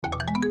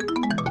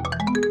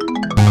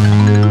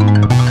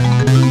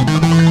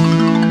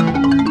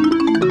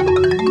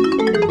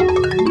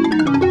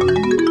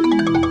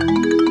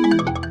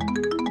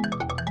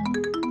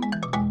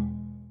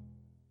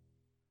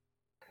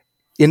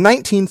In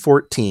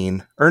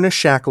 1914, Ernest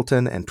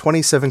Shackleton and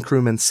 27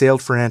 crewmen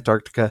sailed for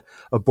Antarctica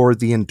aboard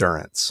the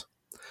Endurance.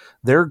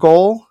 Their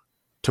goal?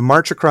 To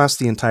march across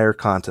the entire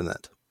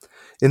continent.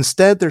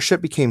 Instead, their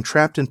ship became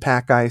trapped in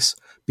pack ice,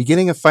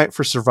 beginning a fight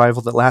for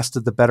survival that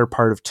lasted the better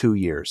part of 2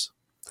 years.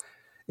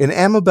 In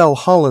Amabel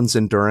Holland's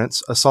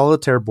Endurance, a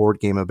solitaire board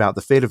game about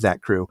the fate of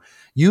that crew,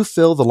 you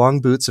fill the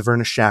long boots of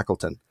Ernest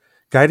Shackleton,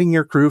 guiding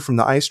your crew from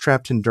the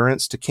ice-trapped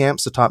Endurance to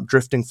camps atop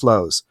drifting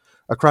floes,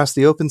 across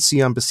the open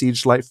sea on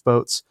besieged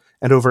lifeboats,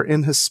 and over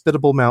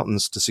inhospitable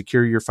mountains to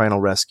secure your final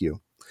rescue.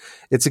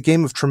 It's a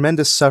game of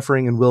tremendous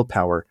suffering and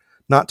willpower,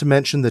 not to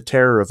mention the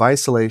terror of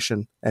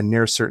isolation and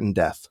near-certain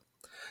death.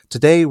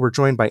 Today, we're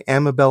joined by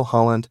Amabel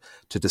Holland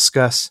to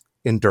discuss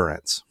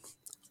Endurance.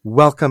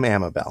 Welcome,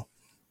 Amabel.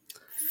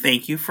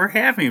 Thank you for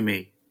having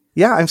me.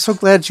 Yeah, I'm so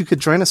glad you could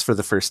join us for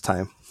the first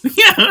time.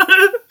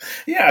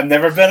 Yeah, I've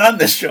never been on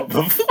this show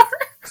before.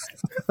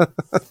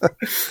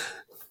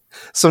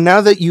 So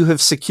now that you have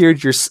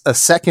secured a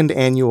second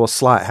annual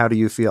slot, how do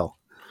you feel?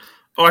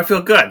 Oh, I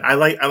feel good. I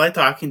like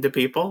talking to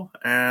people,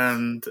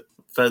 and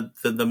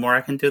the more I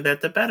can do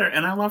that, the better.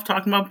 And I love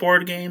talking about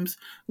board games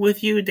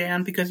with you,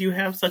 Dan, because you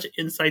have such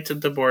insights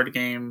into board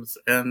games,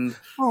 and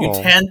you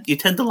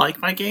tend to like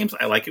my games.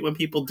 I like it when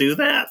people do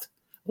that.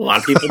 A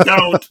lot of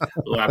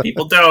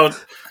people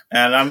don't.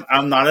 And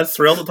I'm not as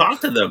thrilled to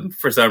talk to them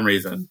for some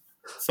reason.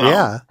 So,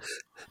 yeah.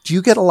 Do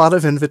you get a lot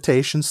of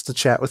invitations to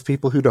chat with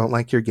people who don't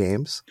like your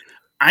games?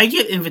 I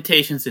get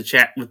invitations to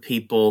chat with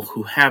people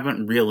who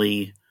haven't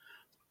really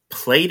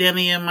played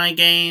any of my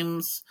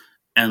games.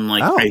 And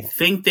I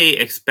think they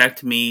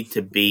expect me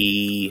to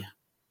be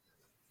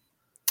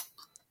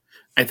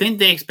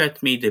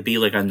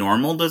like a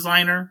normal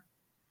designer.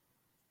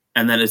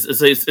 And then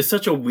it's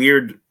such a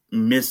weird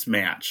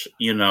mismatch,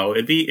 you know.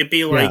 It'd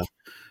be like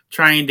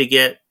trying to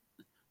get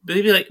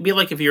be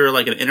like if you're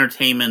like an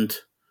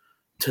Entertainment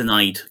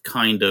Tonight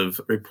kind of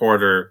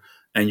reporter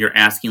and you're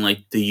asking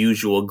like the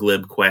usual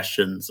glib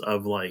questions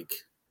of like,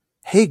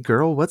 hey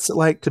girl, what's it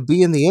like to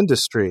be in the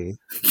industry?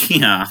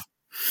 Yeah.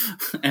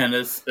 And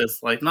it's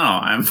like, no,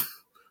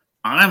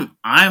 I'm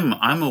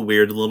a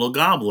weird little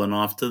goblin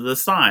off to the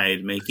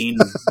side making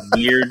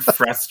weird,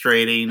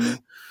 frustrating,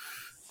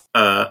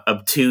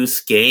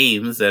 obtuse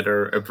games that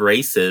are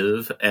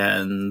abrasive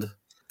and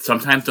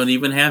sometimes don't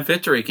even have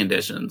victory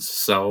conditions.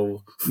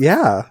 So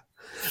yeah.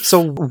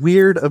 So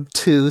weird,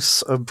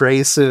 obtuse,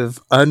 abrasive,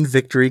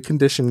 unvictory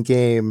condition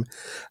game.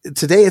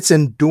 Today it's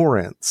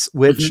Endurance,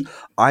 which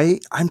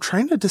I'm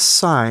trying to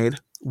decide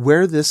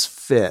where this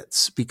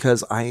fits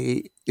because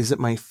is it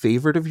my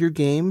favorite of your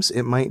games?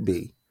 It might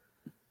be.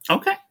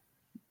 Okay.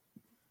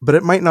 But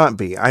it might not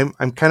be. I'm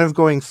kind of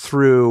going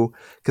through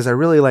because I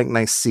really like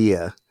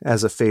Nicaea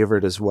as a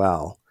favorite as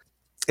well.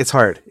 It's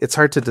hard. It's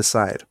hard to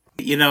decide.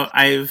 You know,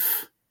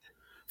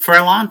 for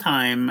a long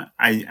time,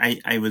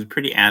 I was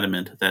pretty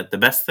adamant that the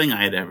best thing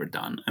I had ever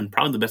done, and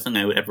probably the best thing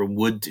I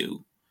would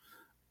do,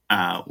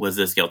 was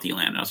this Guilty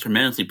Land. I was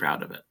tremendously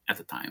proud of it at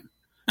the time.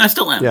 And I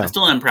still am. Yeah. I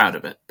still am proud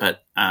of it.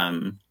 But,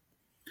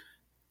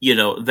 you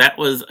know, that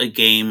was a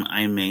game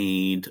I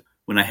made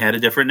when I had a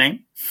different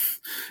name.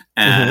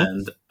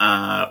 And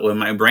when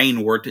my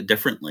brain worked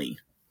differently,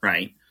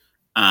 right?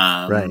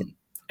 Right.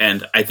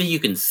 And I think you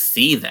can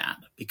see that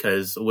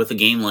because with a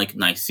game like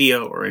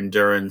Nicaea or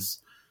Endurance,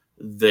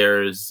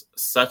 there's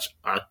such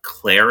a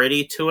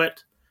clarity to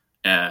it.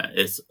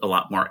 It's a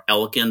lot more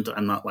elegant.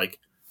 I'm not like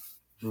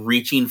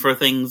reaching for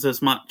things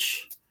as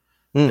much.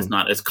 It's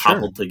not as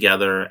cobbled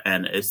together,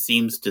 and it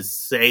seems to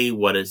say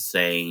what it's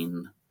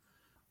saying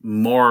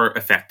more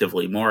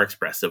effectively, more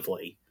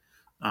expressively.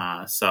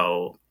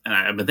 So, and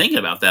I've been thinking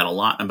about that a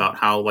lot, about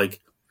how, like,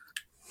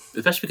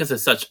 especially because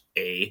it's such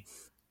a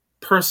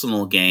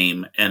personal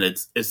game, and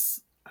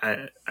it's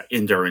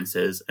Endurance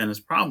is, and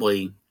it's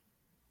probably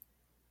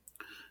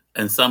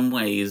in some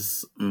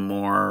ways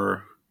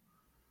more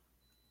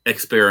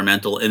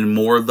experimental and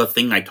more the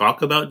thing I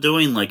talk about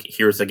doing. Like,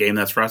 here's a game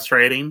that's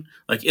frustrating.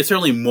 Like, it's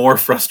certainly more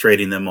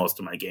frustrating than most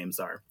of my games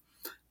are.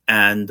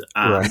 And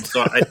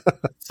so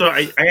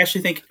I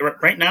actually think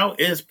right now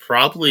is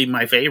probably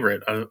my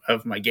favorite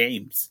of my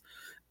games,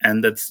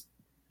 and it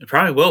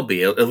probably will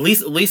be at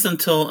least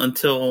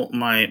until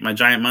my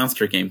giant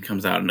monster game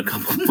comes out in a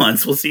couple of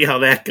months. We'll see how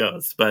that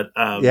goes. But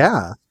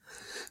yeah,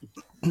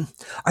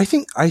 I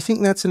think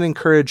that's an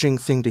encouraging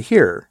thing to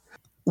hear.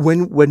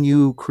 When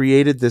you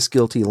created this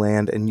Guilty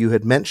Land and you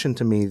had mentioned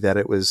to me that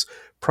it was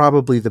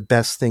probably the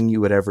best thing you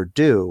would ever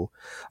do,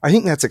 I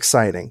think that's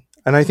exciting.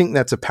 And I think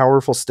that's a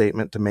powerful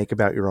statement to make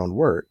about your own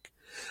work.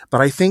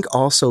 But I think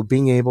also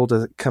being able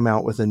to come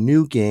out with a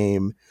new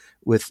game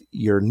with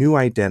your new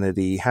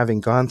identity, having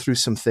gone through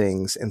some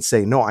things and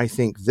say, no, I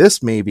think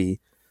this may be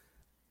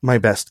my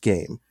best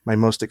game, my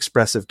most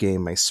expressive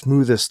game, my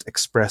smoothest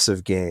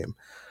expressive game.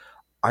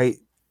 I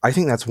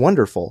think that's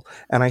wonderful.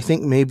 And I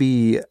think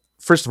maybe,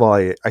 first of all,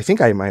 I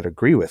think I might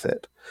agree with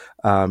it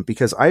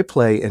because I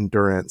play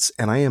Endurance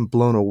and I am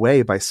blown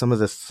away by some of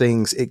the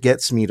things it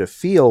gets me to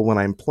feel when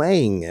I'm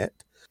playing it.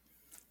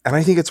 And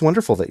I think it's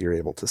wonderful that you're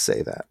able to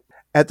say that.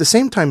 At the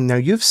same time, now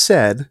you've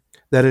said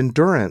that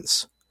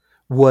Endurance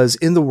was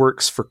in the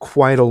works for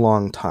quite a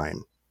long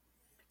time.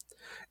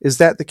 Is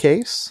that the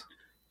case?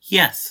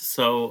 Yes.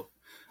 So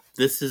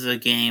this is a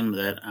game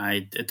that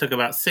it took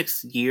about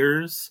 6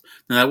 years.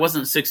 Now, that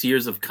wasn't 6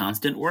 years of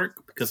constant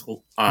work, because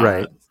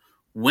Right.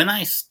 when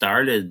I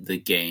started the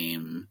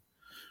game,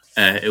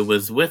 it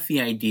was with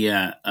the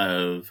idea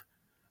of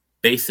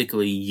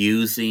basically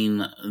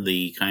using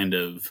the kind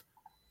of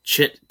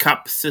chit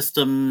cup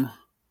system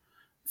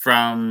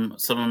from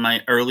some of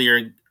my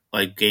earlier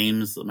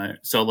games, my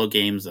solo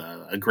games,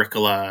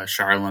 Agricola,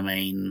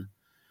 Charlemagne,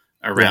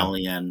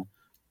 Aurelian,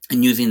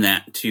 and using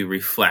that to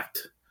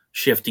reflect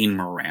shifting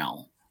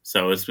morale.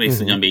 So it's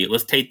basically going to be,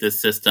 let's take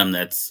this system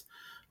that's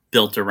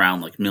built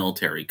around like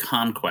military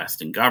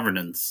conquest and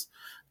governance,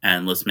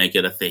 and let's make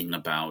it a thing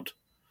about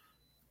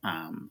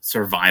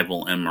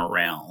survival and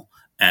morale.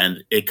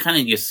 And it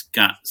kind of just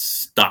got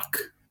stuck.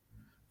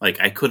 Like,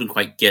 I couldn't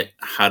quite get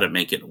how to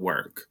make it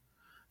work.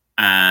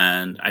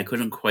 And I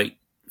couldn't quite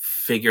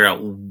figure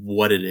out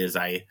what it is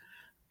I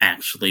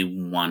actually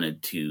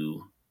wanted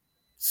to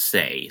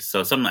say.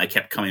 So something I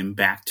kept coming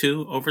back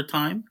to over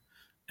time.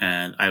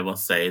 And I will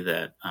say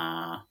that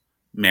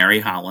Mary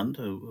Holland,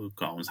 who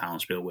owns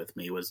Hollandspiel with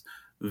me, was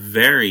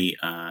very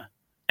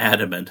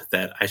adamant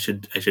that I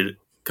should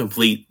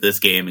complete this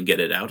game and get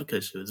it out,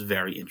 because she was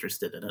very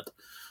interested in it.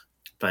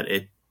 But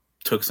it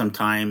took some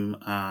time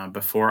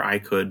before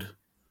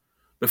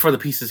the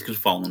pieces could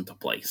fall into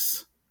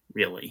place,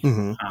 really.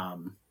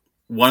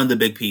 One of the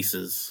big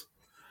pieces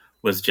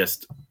was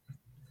just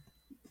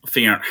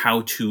figuring out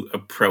how to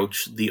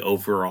approach the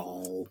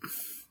overall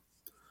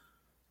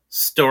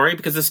story,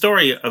 because the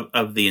story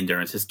of the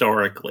Endurance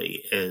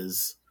historically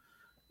is,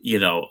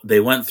 they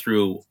went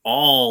through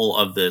all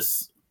of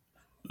this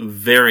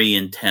very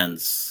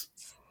intense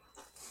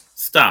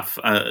stuff,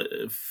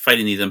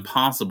 fighting these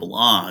impossible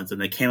odds, and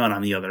they came out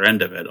on the other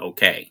end of it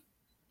okay.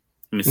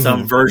 I mean,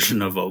 some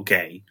version of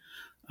okay.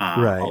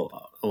 Right.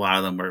 A lot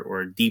of them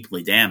were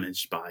deeply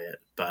damaged by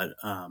it, but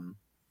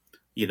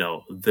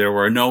there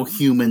were no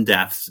human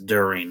deaths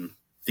during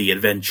the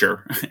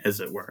adventure, as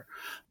it were.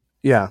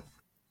 Yeah.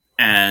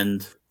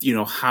 And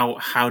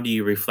how do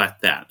you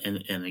reflect that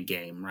in a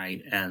game,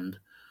 right? And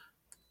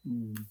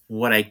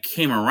what I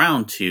came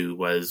around to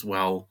was,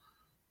 well,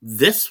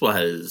 this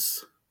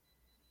was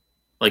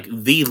like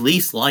the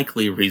least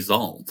likely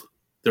result.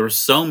 There were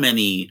so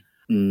many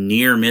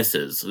near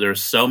misses. There are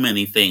so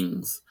many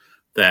things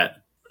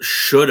that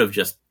should have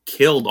just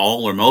killed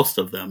all or most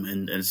of them,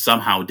 and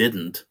somehow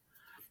didn't.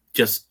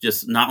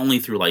 Just not only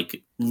through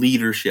like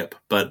leadership,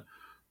 but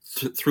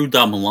through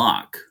dumb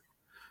luck.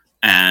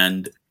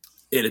 And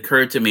it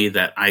occurred to me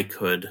that I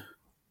could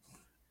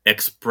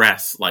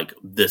express like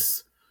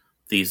this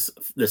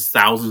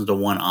thousands to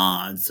one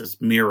odds,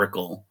 this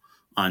miracle,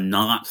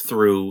 not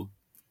through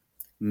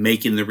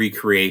making the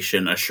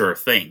recreation a sure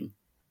thing,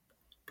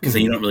 because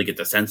then you don't really get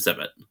the sense of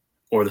it,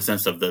 or the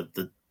sense of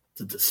the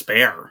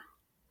despair,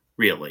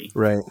 really.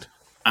 Right.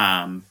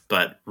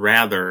 But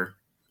rather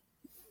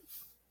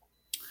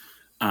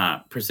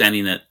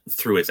presenting it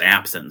through its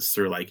absence,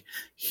 through like,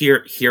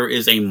 here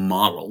is a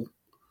model.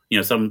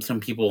 Some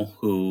people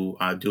who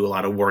do a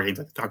lot of work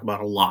that talk about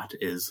a lot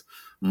is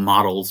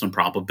models and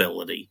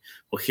probability.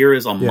 Well, here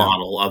is a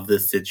model of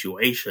this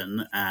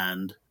situation,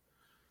 and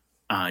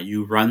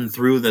you run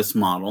through this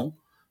model,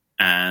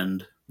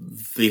 and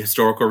the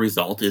historical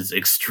result is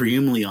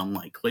extremely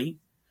unlikely,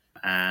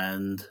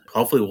 and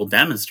hopefully will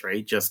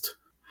demonstrate just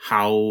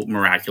how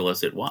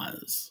miraculous it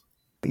was.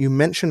 You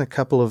mentioned a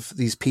couple of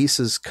these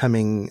pieces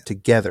coming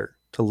together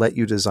to let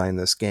you design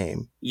this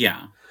game.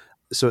 Yeah.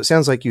 So it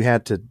sounds like you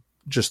had to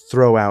just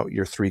throw out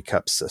your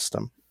 3-cup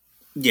system.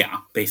 Yeah,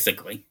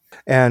 basically.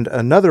 And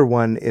another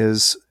one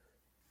is,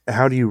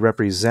 how do you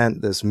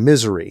represent this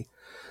misery,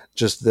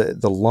 just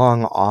the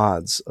long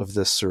odds of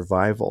this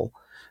survival?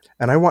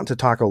 And I want to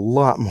talk a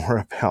lot more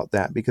about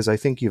that, because I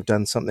think you've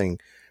done something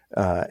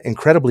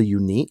incredibly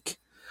unique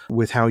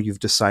with how you've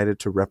decided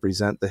to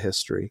represent the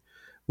history.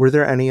 Were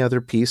there any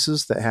other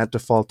pieces that had to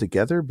fall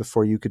together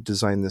before you could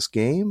design this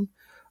game?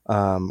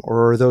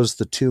 Or are those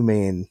the two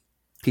main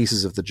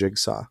pieces of the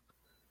jigsaw?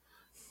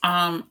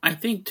 I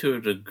think to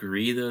a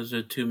degree, those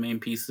are two main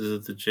pieces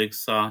of the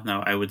jigsaw.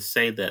 Now, I would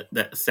say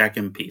that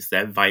second piece,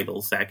 that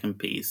vital second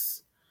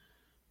piece,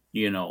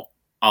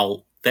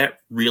 that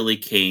really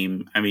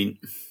came. I mean,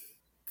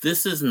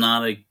 this is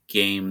not a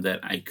game that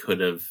I could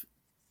have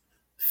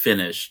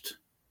finished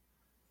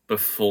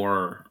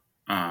before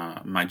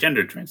my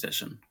gender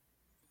transition,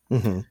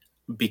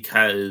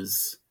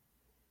 because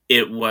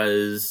it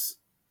was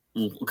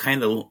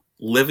kind of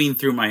living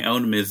through my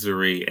own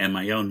misery and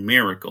my own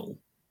miracle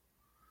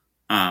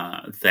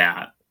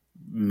that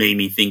made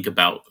me think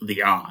about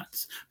the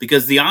odds.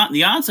 Because the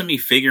odds of me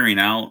figuring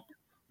out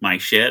my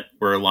shit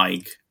were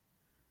like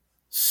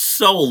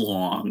so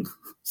long,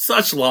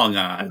 such long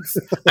odds.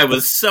 I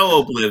was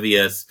so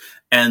oblivious,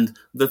 and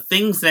the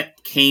things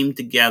that came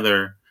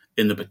together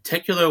in the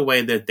particular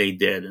way that they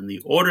did, in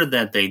the order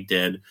that they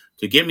did,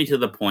 to get me to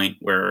the point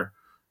where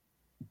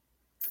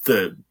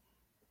the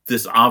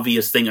this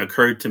obvious thing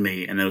occurred to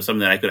me, and it was something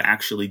that I could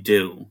actually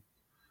do,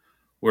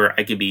 where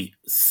I could be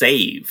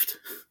saved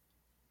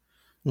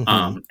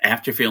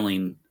after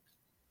feeling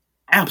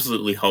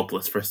absolutely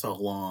hopeless for so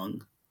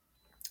long.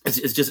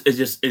 It's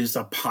just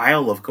a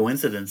pile of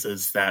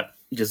coincidences that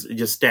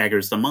just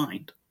staggers the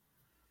mind.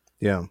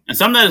 Yeah, and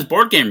some of that is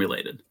board game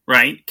related,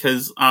 right?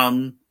 Because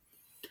I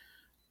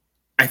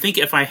think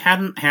if I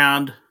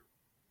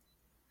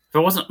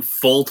wasn't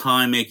full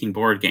time making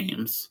board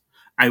games,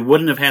 I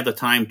wouldn't have had the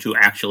time to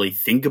actually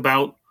think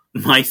about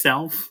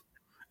myself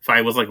if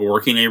I was like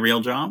working a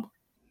real job.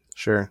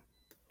 Sure.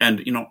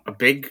 And,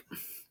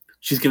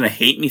 she's going to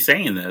hate me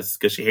saying this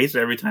because she hates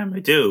it every time I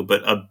do,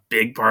 but a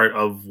big part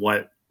of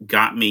what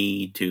got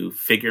me to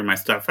figure my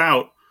stuff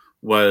out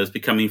was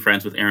becoming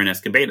friends with Aaron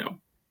Escobedo.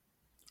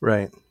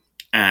 Right.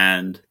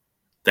 And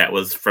that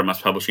was from us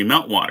publishing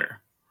Meltwater,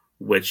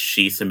 which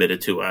she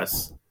submitted to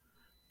us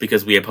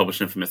because we had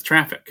published Infamous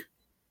Traffic,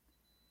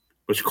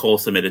 which Cole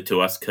submitted to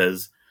us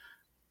because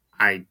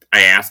I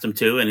asked him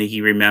to, and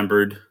he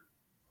remembered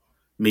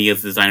me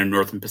as the designer of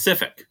Northern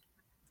Pacific.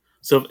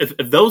 So if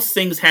those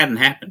things hadn't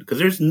happened,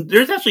 because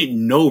there's actually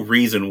no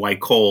reason why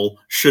Cole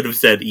should have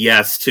said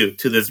yes to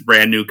this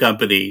brand new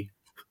company.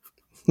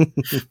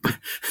 If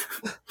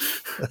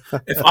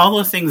all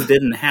those things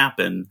didn't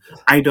happen,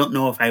 I don't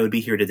know if I would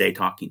be here today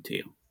talking to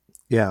you.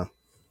 Yeah.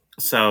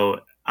 So,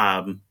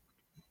 and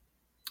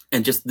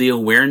just the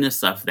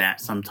awareness of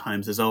that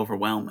sometimes is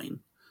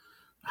overwhelming.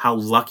 How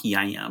lucky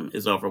I am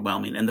is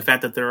overwhelming. And the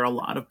fact that there are a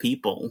lot of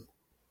people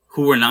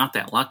who are not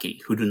that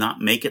lucky, who do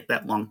not make it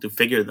that long to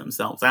figure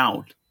themselves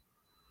out,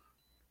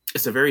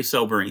 it's a very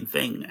sobering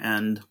thing.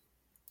 And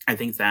I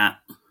think that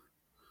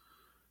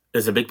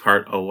is a big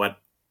part of what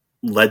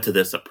led to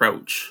this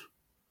approach.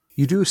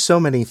 You do so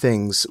many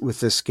things with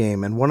this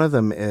game, and one of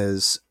them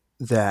is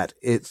that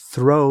it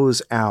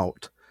throws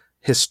out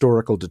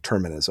historical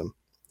determinism.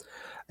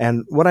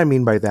 And what I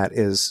mean by that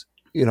is,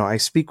 I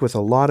speak with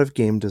a lot of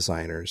game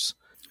designers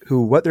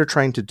who what they're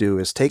trying to do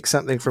is take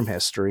something from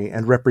history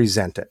and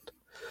represent it.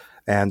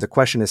 And the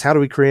question is, how do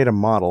we create a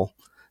model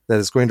that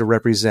is going to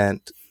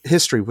represent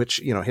history, which,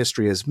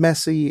 history is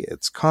messy,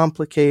 it's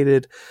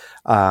complicated.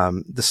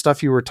 The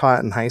stuff you were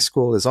taught in high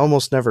school is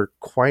almost never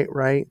quite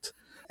right.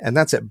 And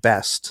that's at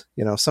best.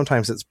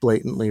 Sometimes it's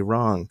blatantly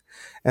wrong.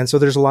 And so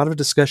there's a lot of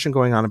discussion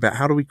going on about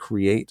how do we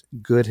create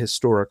good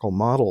historical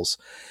models.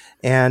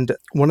 And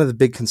one of the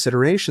big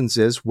considerations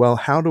is, well,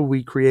 how do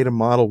we create a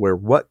model where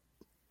what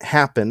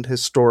happened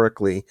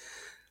historically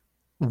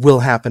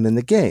will happen in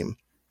the game?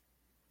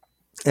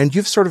 And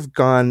you've sort of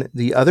gone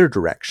the other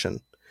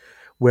direction,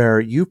 where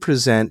you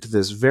present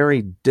this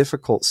very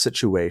difficult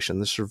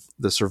situation,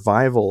 the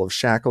survival of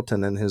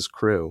Shackleton and his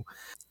crew,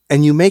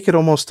 and you make it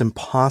almost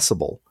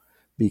impossible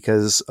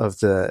because of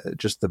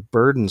the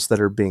burdens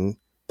that are being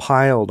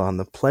piled on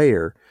the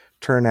player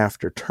turn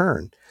after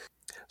turn.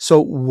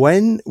 So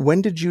when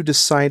did you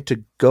decide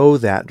to go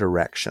that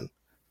direction?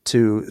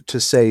 To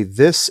say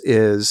this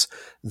is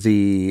in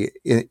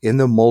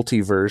the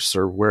multiverse,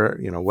 or where,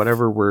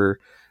 whatever we're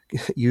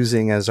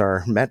using as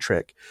our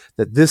metric,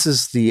 that this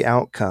is the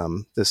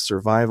outcome, this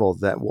survival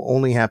that will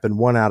only happen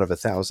 1 out of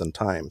 1,000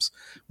 times.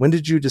 When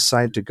did you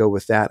decide to go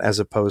with that as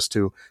opposed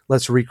to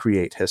let's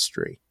recreate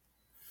history?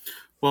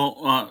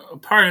 Well,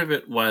 part of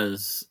it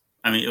was,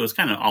 it was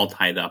kind of all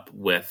tied up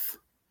with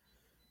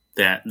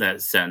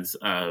that sense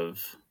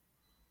of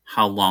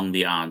how long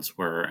the odds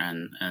were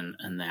and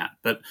that.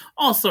 But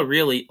also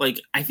really,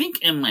 I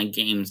think in my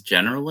games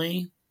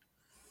generally,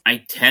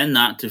 I tend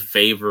not to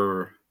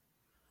favor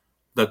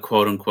the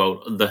quote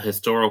unquote, the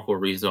historical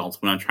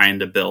results when I'm trying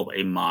to build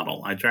a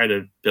model. I try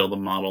to build a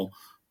model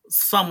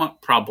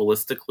somewhat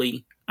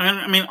probabilistically.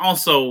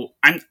 Also,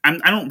 I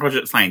don't approach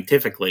it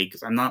scientifically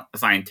because I'm not a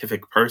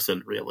scientific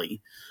person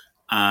really.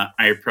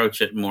 I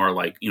approach it more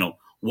like,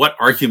 what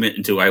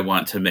argument do I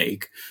want to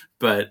make?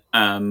 But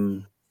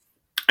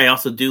I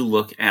also do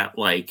look at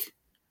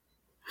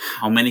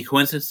how many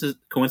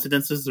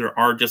coincidences there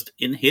are just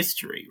in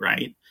history,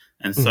 right?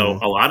 And so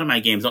a lot of my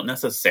games don't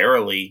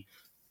necessarily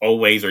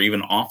always or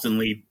even often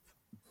lead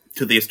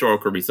to the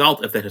historical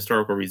result if the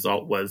historical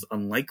result was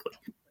unlikely.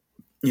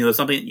 It's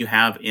something that you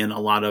have in a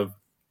lot of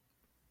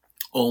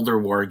older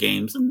war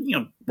games, and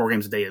war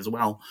games today as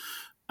well,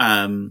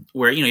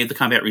 where you have the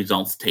combat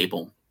results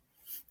table,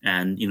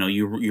 and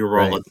you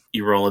roll right.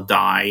 You roll a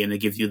die, and it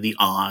gives you the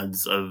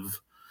odds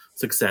of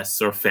success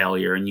or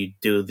failure, and you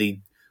do the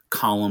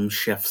column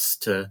shifts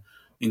to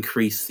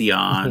increase the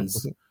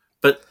odds.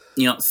 But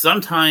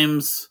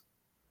sometimes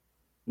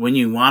when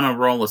you want to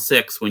roll a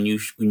 6, when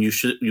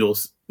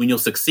you'll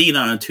succeed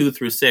on a 2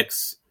 through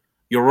 6,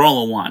 you'll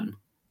roll a 1.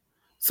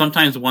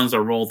 Sometimes ones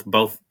are rolled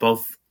both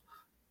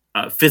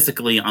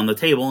physically on the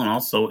table and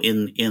also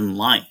in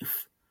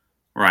life,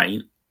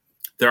 right?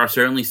 There are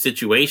certainly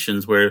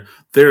situations where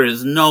there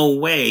is no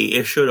way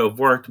it should have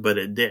worked, but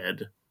it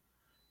did.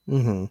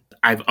 Mm-hmm.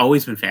 I've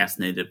always been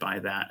fascinated by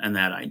that and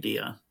that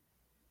idea.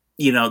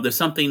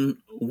 There's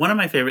one of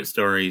my favorite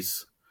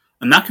stories,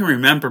 I'm not going to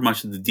remember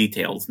much of the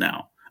details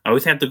now. I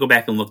always have to go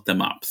back and look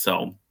them up.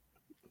 So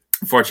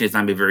Unfortunately, it's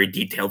not a very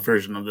detailed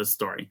version of this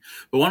story.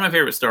 But one of my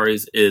favorite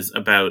stories is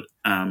about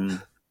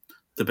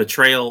the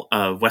betrayal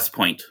of West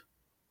Point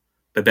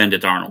by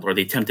Benedict Arnold, or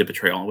the attempted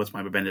betrayal of West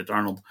Point by Benedict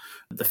Arnold.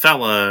 The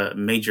fella,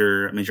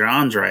 Major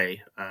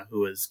Andre, who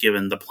was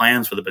given the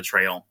plans for the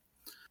betrayal,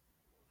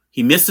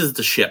 he misses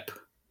the ship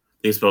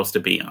that he's supposed to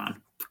be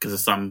on because of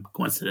some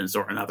coincidence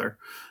or another.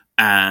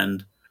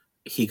 And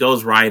he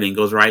goes riding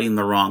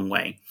the wrong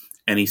way.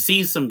 And he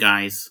sees some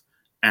guys,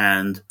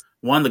 and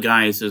one of the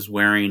guys is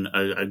wearing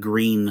a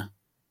green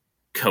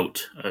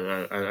coat,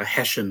 a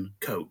Hessian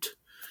coat.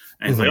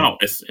 And he's like, oh,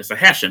 it's a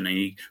Hessian. And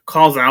he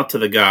calls out to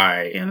the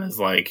guy and is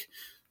like,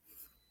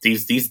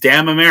 these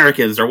damn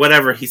Americans, or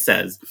whatever he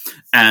says.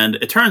 And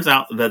it turns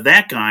out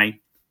that guy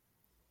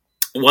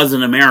was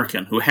an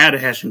American who had a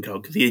Hessian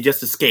coat because he had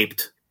just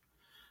escaped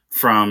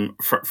from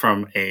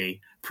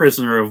a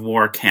prisoner of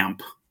war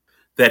camp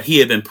that he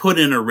had been put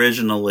in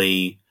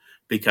originally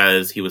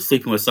because he was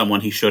sleeping with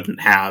someone he shouldn't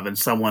have, and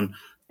someone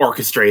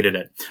orchestrated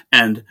it.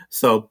 And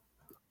so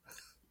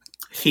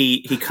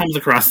he comes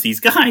across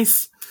these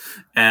guys,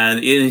 and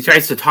he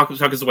tries to talk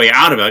his way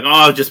out of it. Like,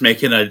 oh, I'm just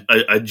making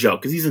a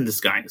joke, because he's in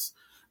disguise.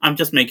 I'm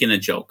just making a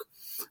joke.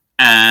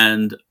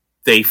 And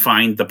they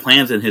find the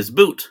plans in his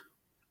boot.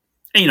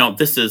 And,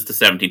 this is the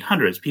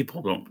 1700s.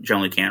 People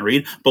generally can't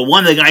read. But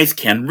one of the guys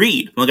can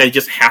read. One of the guys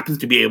just happens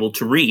to be able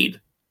to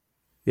read.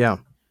 Yeah.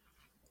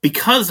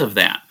 Because of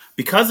that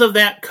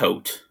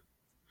coat,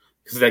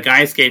 because that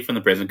guy escaped from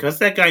the prison, because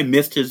that guy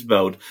missed his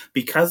boat,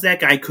 because that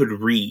guy could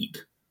read,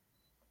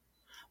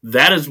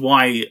 that is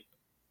why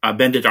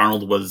Benedict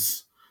Arnold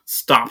was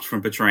stopped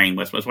from betraying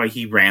West Point. That's why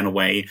he ran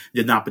away,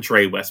 did not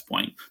betray West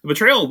Point. The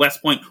betrayal of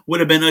West Point would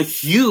have been a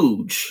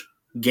huge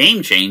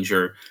game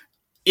changer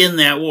in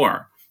that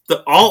war.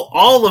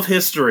 All of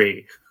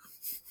history,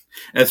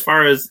 as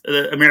far as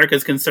America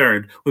is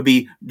concerned, would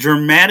be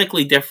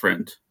dramatically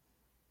different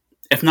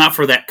if not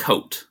for that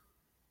coat.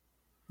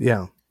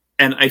 Yeah.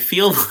 And I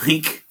feel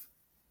like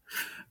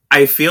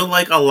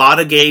a lot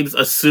of games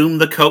assume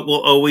the coat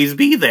will always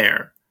be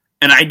there.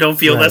 And I don't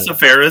feel that's a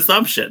fair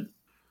assumption.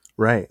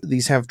 Right.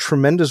 These have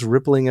tremendous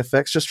rippling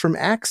effects just from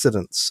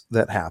accidents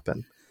that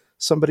happen.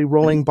 Somebody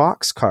rolling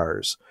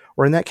boxcars.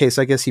 Or in that case,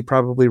 I guess he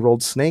probably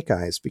rolled snake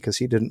eyes because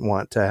he didn't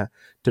want to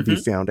be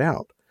found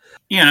out.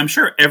 Yeah, and I'm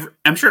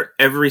sure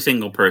every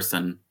single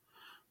person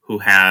who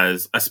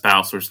has a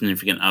spouse or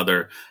significant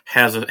other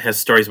has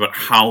stories about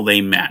how they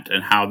met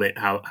and how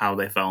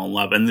they fell in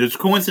love. And there's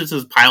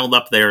coincidences piled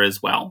up there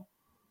as well.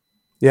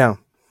 Yeah.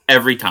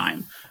 Every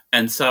time.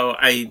 And so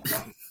I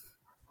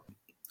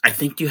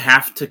think you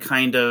have to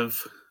kind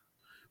of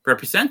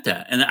represent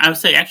that. And I would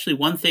say actually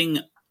one thing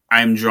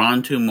I'm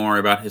drawn to more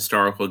about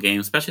historical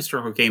games, especially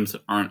historical games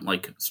that aren't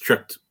like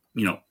strict,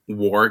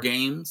 war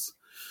games,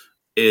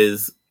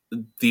 is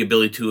the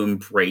ability to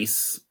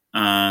embrace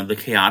the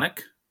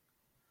chaotic.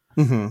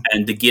 Mm-hmm.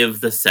 And to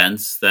give the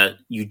sense that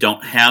you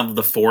don't have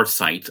the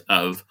foresight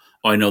of,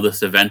 I know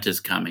this event is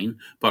coming,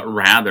 but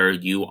rather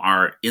you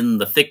are in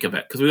the thick of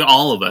it. Because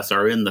all of us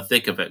are in the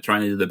thick of it,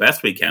 trying to do the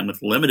best we can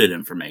with limited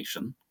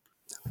information.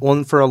 Well,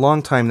 and for a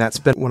long time, that's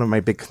been one of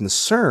my big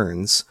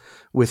concerns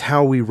with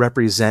how we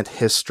represent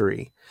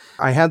history.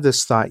 I had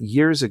this thought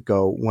years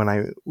ago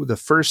when the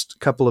first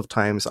couple of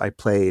times I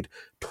played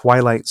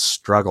Twilight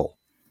Struggle,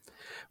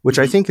 which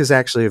I think is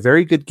actually a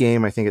very good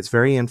game. I think it's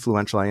very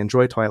influential. I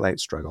enjoy Twilight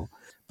Struggle.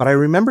 But I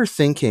remember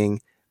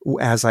thinking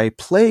as I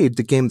played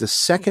the game the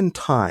second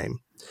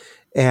time,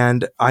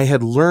 and I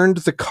had learned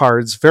the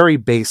cards very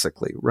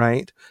basically,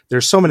 right?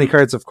 There's so many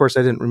cards, of course,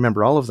 I didn't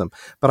remember all of them,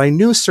 but I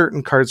knew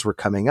certain cards were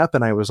coming up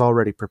and I was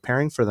already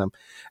preparing for them.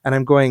 And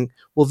I'm going,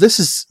 well, this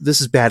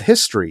is bad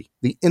history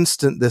the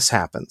instant this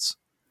happens.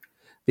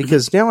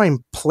 Because now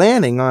I'm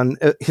planning on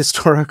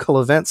historical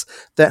events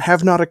that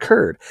have not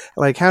occurred.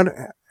 Like I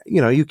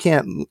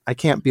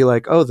can't be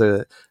like, oh,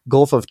 the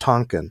Gulf of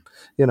Tonkin.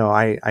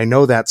 I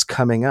know that's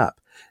coming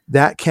up.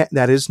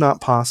 That is not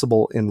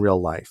possible in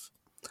real life.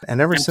 And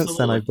ever since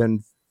then, I've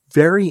been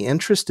very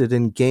interested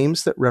in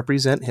games that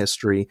represent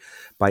history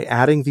by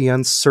adding the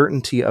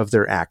uncertainty of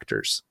their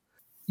actors.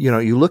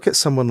 You look at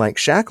someone like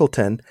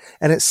Shackleton,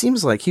 and it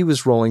seems like he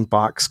was rolling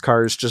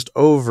boxcars just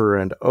over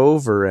and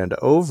over and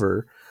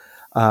over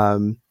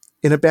in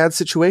a bad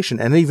situation.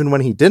 And even when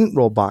he didn't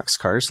roll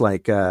boxcars,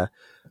 like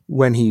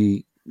when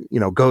he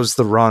goes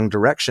the wrong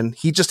direction,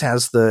 he just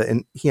has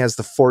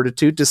the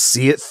fortitude to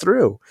see it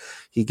through.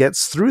 He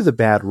gets through the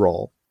bad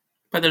roll.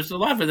 But there's a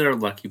lot of other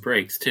lucky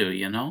breaks too,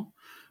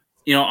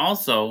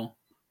 Also,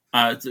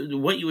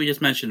 what you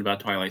just mentioned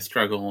about Twilight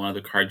Struggle and other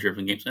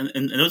card-driven games,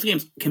 and those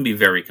games can be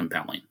very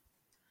compelling.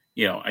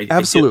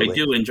 Absolutely. I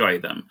do enjoy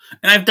them,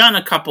 and I've done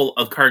a couple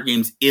of card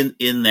games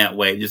in that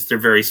way. Just they're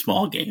very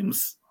small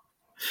games,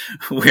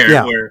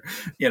 where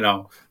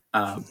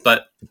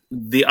but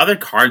the other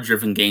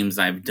card-driven games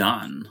I've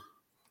done,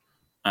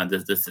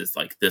 this is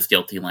like This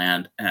Guilty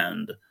Land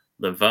and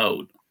The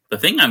Vote. The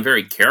thing I'm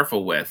very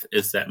careful with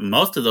is that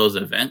most of those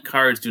event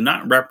cards do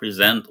not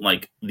represent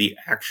like the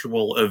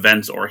actual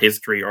events or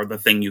history or the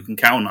thing you can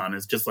count on.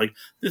 It's just like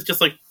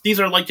these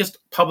are like just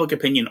public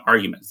opinion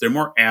arguments. They're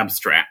more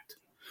abstract.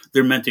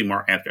 They're meant to be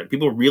more abstract.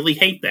 People really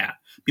hate that.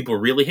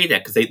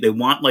 Because they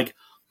want like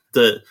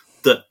the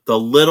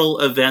little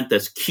event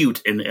that's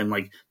cute and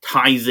like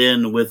ties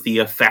in with the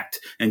effect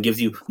and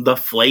gives you the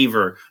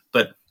flavor,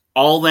 but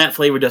all that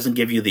flavor doesn't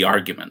give you the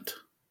argument.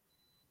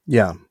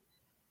 Yeah.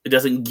 It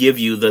doesn't give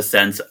you the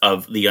sense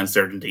of the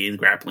uncertainty in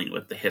grappling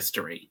with the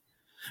history.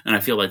 And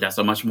I feel like that's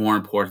a much more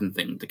important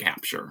thing to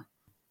capture.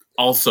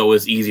 Also,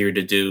 it's easier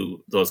to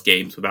do those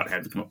games without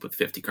having to come up with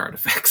 50 card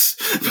effects.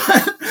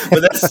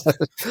 But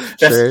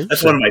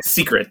that's one of my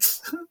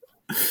secrets.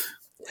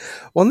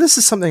 Well, and this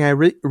is something I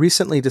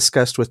recently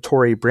discussed with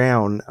Tori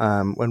Brown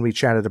when we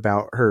chatted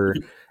about her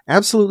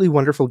absolutely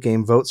wonderful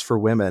game Votes for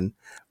Women,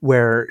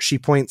 where she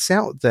points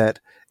out that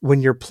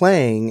when you're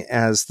playing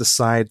as the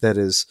side that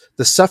is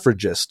the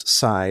suffragist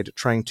side,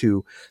 trying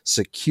to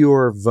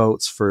secure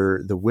votes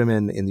for the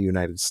women in the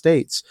United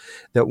States,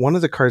 that one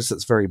of the cards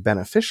that's very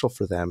beneficial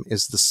for them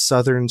is the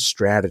Southern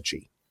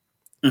Strategy.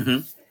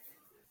 Mm-hmm.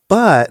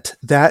 But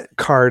that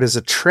card is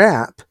a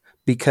trap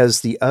because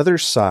the other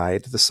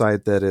side, the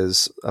side that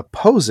is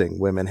opposing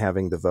women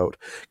having the vote,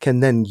 can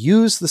then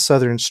use the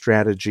Southern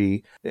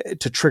Strategy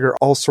to trigger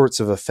all sorts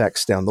of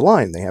effects down the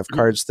line. They have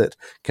cards that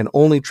can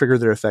only trigger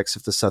their effects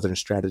if the Southern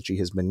Strategy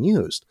has been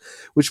used,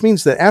 which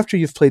means that after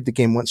you've played the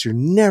game once, you're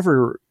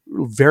never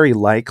very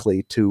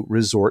likely to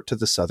resort to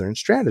the Southern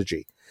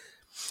Strategy.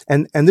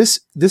 And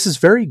this is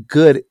very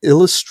good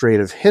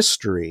illustrative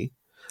history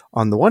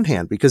on the one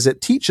hand, because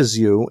it teaches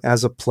you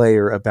as a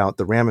player about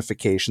the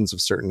ramifications of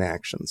certain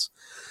actions.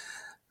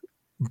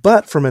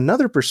 But from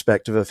another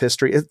perspective of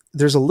history,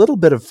 there's a little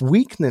bit of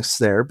weakness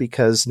there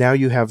because now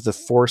you have the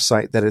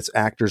foresight that its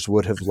actors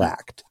would have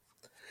lacked.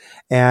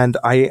 And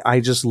I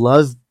just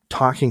love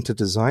talking to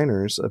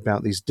designers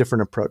about these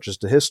different approaches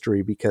to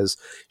history because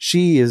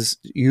she is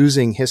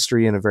using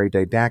history in a very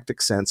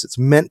didactic sense. That's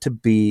meant to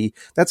be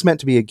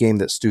a game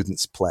that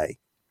students play.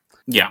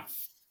 Yeah.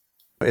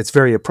 It's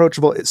very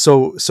approachable.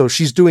 So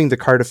she's doing the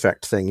card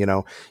effect thing. You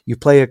know, you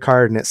play a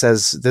card and it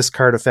says this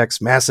card affects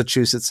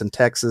Massachusetts and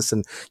Texas,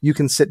 and you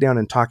can sit down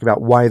and talk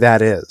about why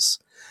that is.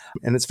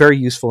 And it's very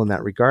useful in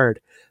that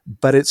regard.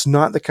 But it's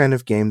not the kind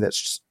of game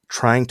that's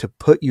trying to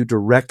put you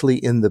directly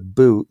in the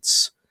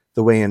boots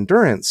the way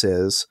Endurance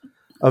is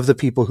of the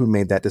people who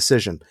made that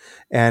decision.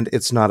 And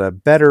it's not a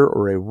better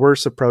or a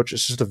worse approach.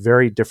 It's just a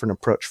very different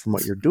approach from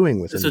what you're doing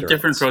with Endurance. It's a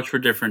different approach for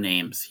different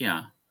names.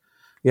 Yeah.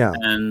 Yeah.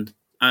 And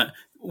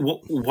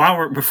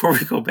before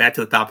we go back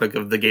to the topic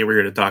of the game we're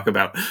here to talk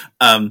about,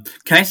 can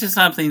I say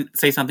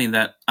something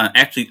that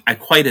actually I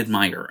quite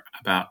admire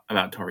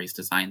about Tori's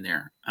design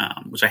there,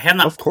 which I have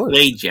not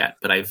played yet,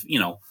 but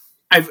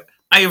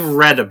I've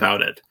read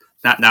about it.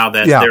 Not now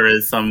that there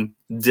is some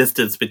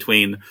distance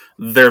between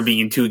there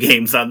being two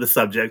games on the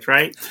subject,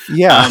 right?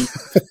 Yeah.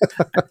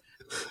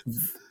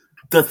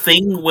 The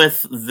thing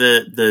with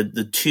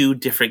the two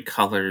different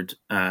colored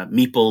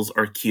meeples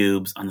or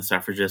cubes on the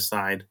suffragist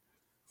side.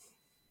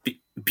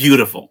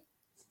 Beautiful.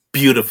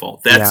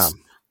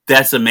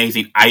 That's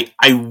amazing.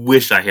 I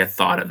wish I had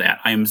thought of that.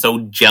 I am so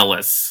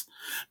jealous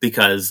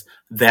because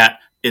that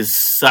is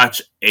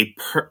such a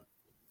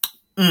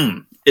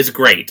it's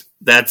great.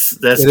 That's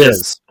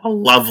just a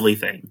lovely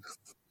thing.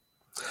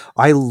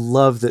 I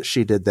love that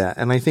she did that.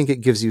 And I think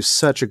it gives you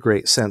such a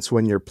great sense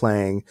when you're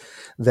playing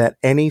that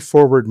any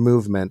forward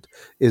movement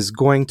is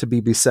going to be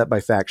beset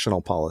by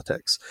factional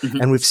politics.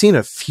 Mm-hmm. And we've seen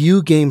a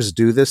few games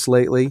do this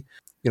lately.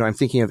 You know, I'm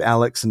thinking of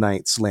Alex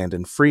Knight's Land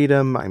and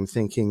Freedom. I'm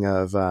thinking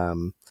of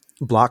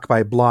Block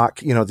by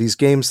Block. You know, these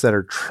games that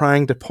are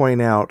trying to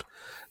point out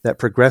that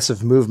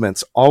progressive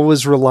movements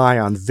always rely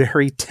on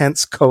very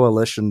tense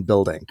coalition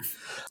building.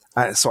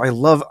 So I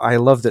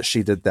love that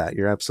she did that.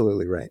 You're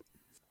absolutely right.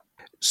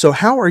 So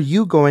how are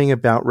you going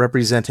about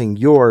representing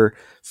your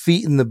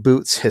feet in the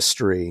boots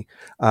history?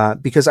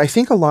 Because I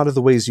think a lot of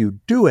the ways you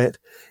do it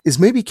is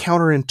maybe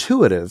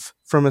counterintuitive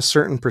from a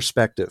certain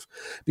perspective.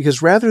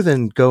 Because rather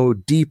than go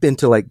deep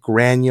into like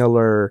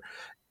granular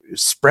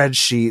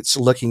spreadsheets,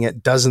 looking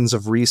at dozens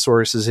of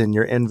resources in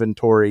your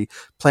inventory,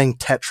 playing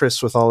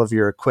Tetris with all of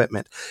your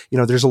equipment, you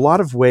know, there's a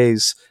lot of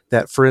ways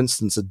that, for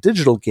instance, a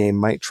digital game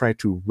might try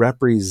to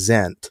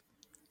represent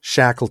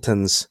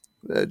Shackleton's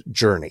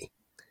journey.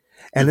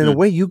 And in a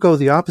way, you go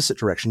the opposite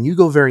direction. You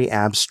go very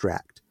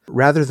abstract.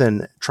 Rather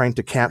than trying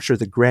to capture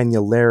the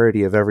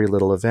granularity of every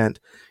little event,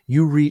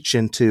 you reach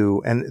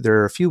into, and there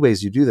are a few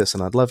ways you do this,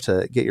 and I'd love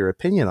to get your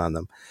opinion on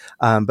them.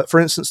 But for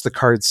instance, the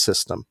card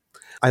system.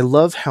 I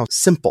love how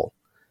simple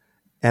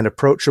and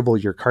approachable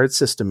your card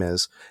system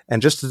is.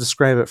 And just to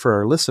describe it for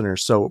our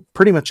listeners, so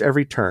pretty much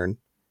every turn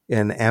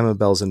in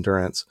Amabel's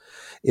Endurance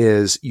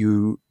is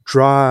you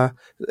draw,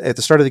 at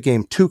the start of the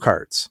game, 2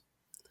 cards.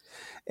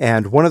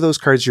 And one of those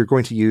cards you're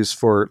going to use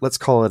for, let's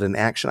call it an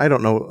action. I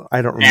don't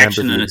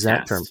remember the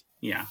exact term.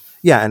 Yeah.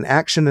 Yeah, an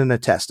action and a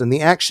test. And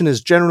the action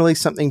is generally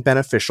something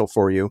beneficial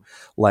for you,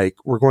 like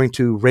we're going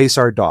to race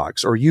our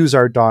dogs or use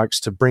our dogs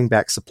to bring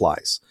back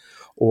supplies,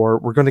 or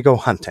we're going to go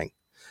hunting,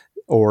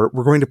 or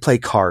we're going to play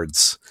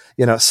cards,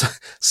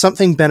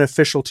 something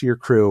beneficial to your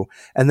crew.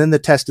 And then the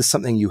test is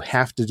something you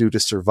have to do to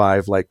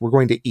survive, like we're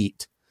going to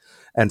eat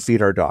and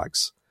feed our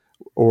dogs,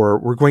 or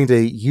we're going to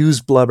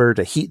use blubber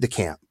to heat the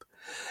camp.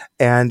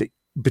 And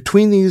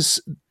between these,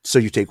 so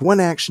you take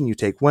one action, you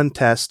take one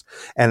test,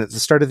 and at the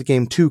start of the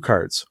game, 2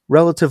 cards.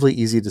 Relatively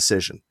easy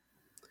decision.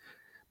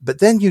 But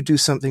then you do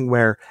something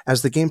where,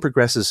 as the game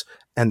progresses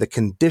and the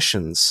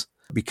conditions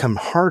become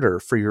harder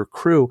for your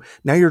crew,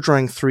 now you're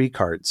drawing 3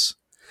 cards.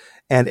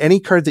 And any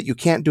card that you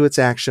can't do its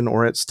action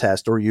or its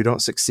test, or you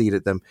don't succeed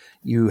at them,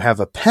 you have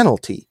a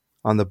penalty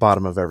on the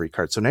bottom of every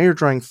card. So now you're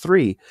drawing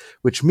 3,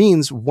 which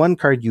means one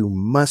card you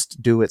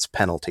must do its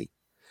penalty.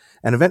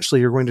 And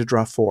eventually you're going to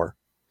draw 4.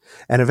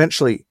 And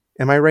eventually,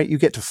 am I right? You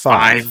get to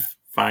 5.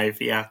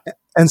 5, yeah.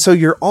 And so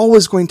you're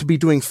always going to be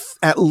doing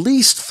at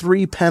least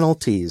 3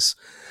 penalties,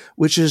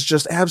 which is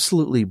just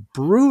absolutely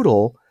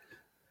brutal,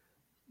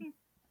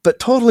 but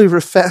totally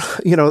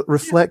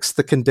reflects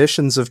the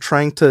conditions of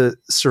trying to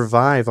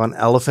survive on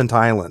Elephant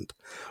Island,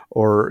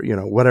 or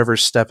whatever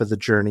step of the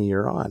journey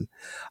you're on.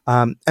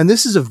 And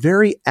this is a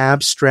very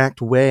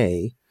abstract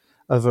way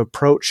of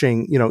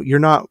approaching. You're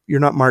not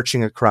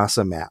marching across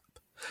a map.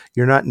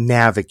 You're not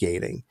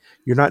navigating.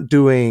 You're not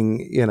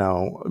doing,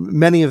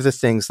 many of the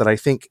things that I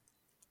think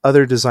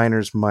other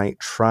designers might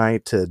try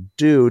to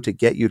do to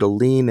get you to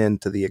lean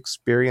into the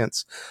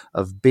experience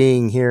of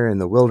being here in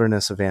the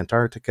wilderness of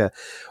Antarctica.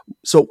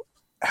 So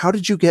how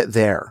did you get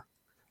there?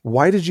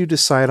 Why did you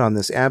decide on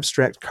this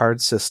abstract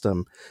card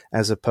system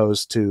as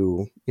opposed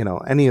to,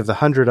 any of the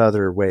 100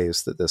 other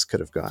ways that this could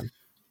have gone?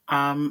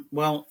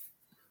 Well,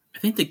 I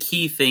think the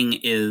key thing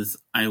is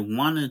I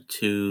wanted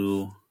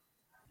to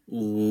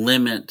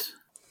limit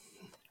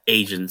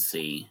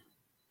agency,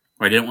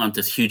 or I didn't want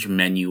this huge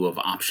menu of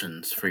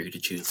options for you to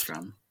choose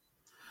from.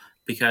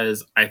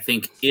 Because I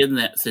think in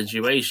that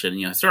situation,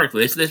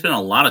 historically, they spent a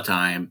lot of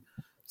time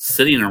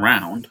sitting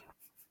around,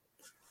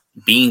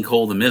 being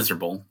cold and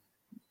miserable,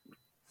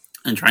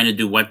 and trying to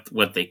do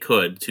what they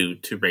could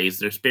to raise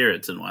their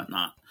spirits and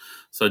whatnot.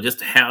 So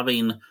just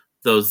having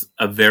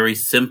a very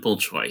simple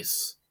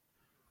choice,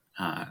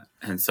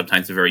 and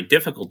sometimes a very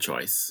difficult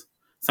choice,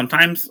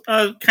 sometimes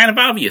a kind of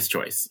obvious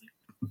choice.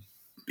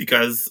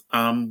 Because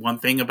one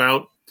thing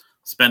about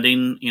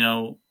spending,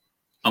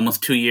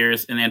 almost 2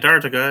 years in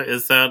Antarctica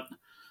is that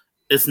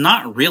it's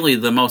not really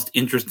the most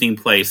interesting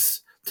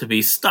place to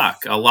be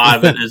stuck. A lot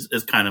of it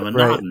is kind of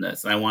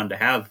monotonous. Right. I wanted to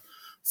have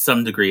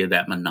some degree of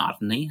that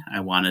monotony. I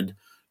wanted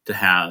to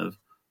have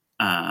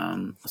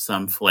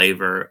some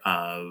flavor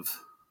of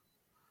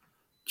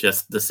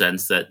just the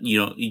sense that,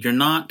 you're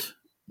not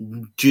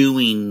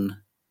doing...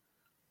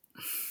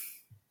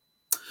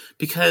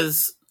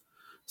 Because...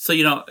 So,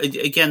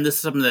 again, this is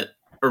something that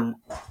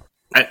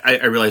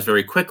I realized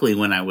very quickly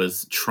when I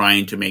was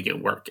trying to make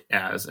it work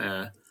as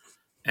an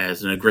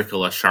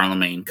Agricola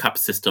Charlemagne Cup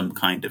system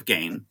kind of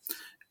game.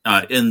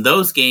 In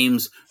those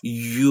games,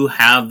 you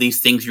have these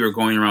things you're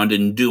going around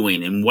and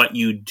doing, and what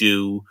you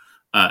do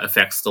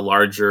affects the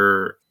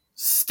larger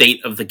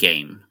state of the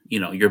game.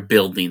 You're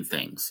building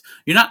things.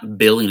 You're not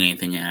building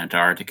anything in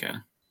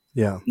Antarctica.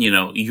 Yeah.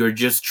 You're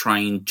just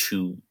trying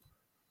to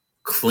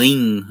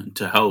cling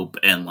to hope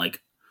and,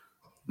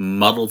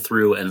 muddle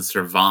through and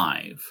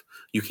survive.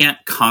 You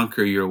can't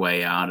conquer your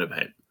way out of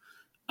it.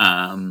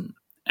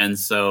 And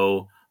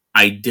so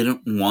I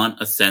didn't want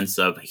a sense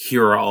of,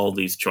 here are all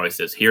these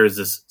choices. Here's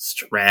this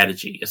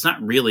strategy. It's not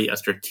really a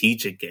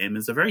strategic game.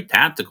 It's a very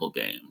tactical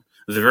game.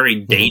 It's a very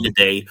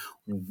day-to-day,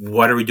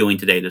 what are we doing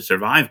today to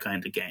survive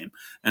kind of game.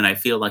 And I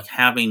feel like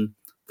having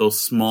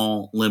those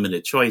small,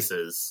 limited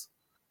choices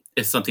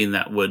is something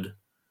that would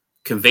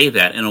convey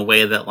that in a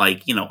way that,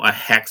 a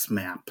hex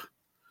map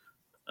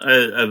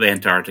of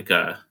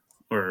Antarctica,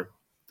 they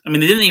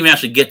didn't even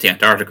actually get to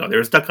Antarctica. They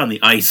were stuck on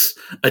the ice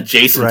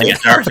adjacent to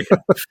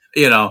Antarctica,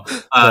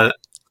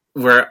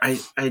 where I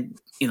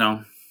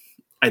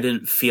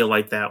didn't feel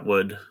like that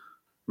would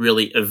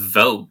really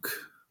evoke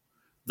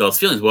those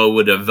feelings. What it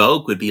would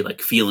evoke would be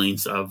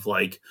feelings of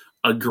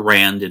a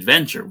grand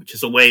adventure, which is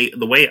the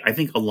way I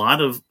think a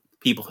lot of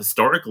people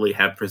historically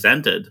have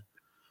presented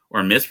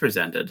or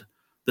mispresented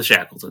the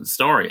Shackleton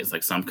story as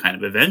some kind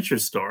of adventure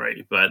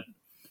story, but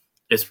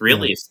it's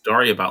really a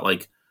story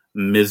about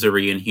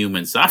misery and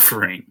human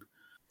suffering.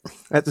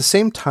 At the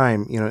same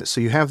time,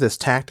 so you have this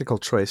tactical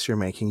choice you're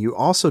making. You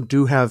also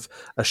do have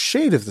a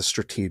shade of the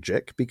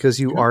strategic, because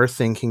you are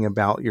thinking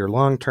about your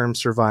long-term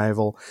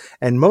survival,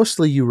 and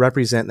mostly you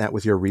represent that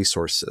with your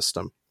resource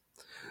system.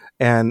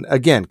 And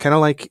again, kind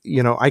of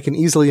I can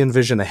easily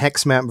envision a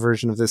hex map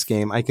version of this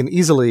game. I can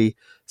easily,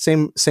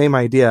 same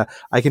idea.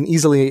 I can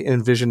easily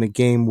envision a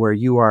game where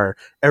you are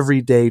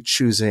every day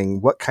choosing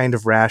what kind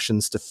of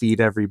rations to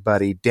feed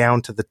everybody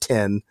down to the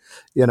tin,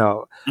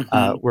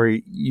 where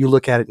you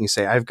look at it and you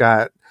say, I've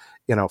got,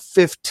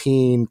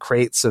 15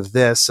 crates of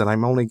this, and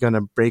I'm only going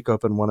to break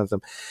open one of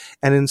them.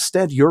 And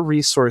instead, your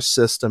resource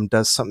system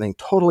does something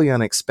totally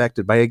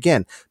unexpected by,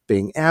 again,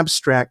 being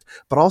abstract,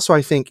 but also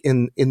I think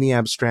in the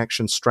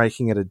abstraction,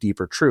 striking at a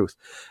deeper truth.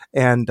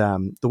 And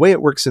the way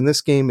it works in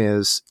this game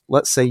is,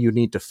 let's say you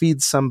need to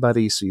feed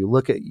somebody. So you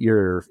look at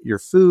your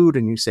food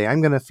and you say,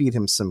 I'm going to feed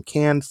him some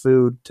canned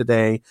food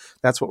today.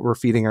 That's what we're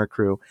feeding our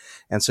crew.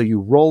 And so you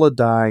roll a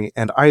die,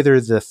 and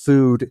either the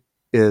food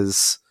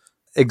is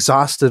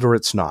exhausted or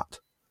it's not.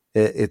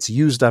 It's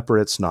used up or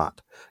it's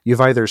not.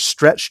 You've either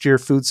stretched your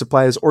food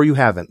supplies or you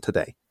haven't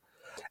today.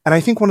 And I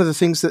think one of the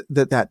things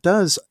that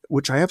does,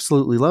 which I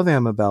absolutely love,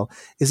 Amabel,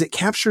 is it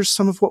captures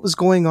some of what was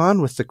going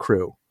on with the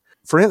crew.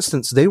 For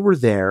instance, they were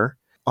there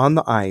on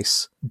the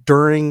ice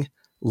during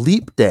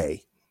Leap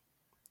Day.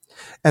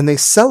 And they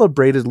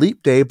celebrated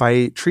Leap Day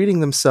by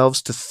treating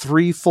themselves to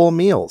 3 full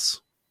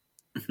meals.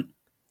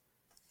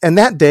 And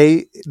that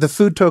day, the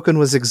food token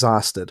was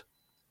exhausted.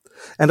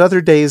 And other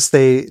days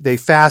they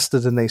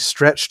fasted and they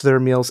stretched their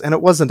meals and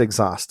it wasn't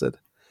exhausted.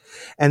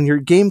 And your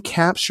game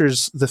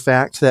captures the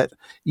fact that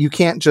you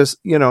can't just,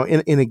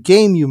 in a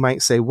game you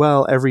might say,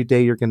 well, every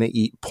day you're going to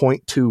eat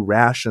 0.2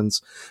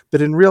 rations.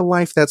 But in real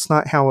life, that's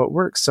not how it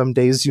works. Some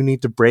days you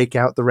need to break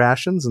out the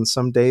rations and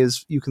some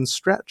days you can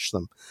stretch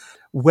them.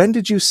 When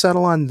did you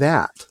settle on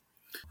that?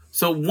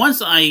 So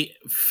once I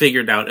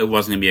figured out it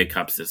wasn't going to be a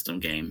cup system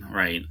game,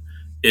 right,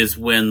 is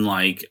when,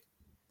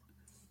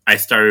 I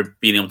started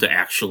being able to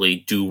actually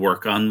do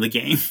work on the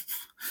game.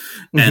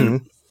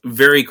 And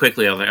very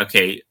quickly I was like,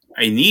 okay,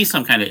 I need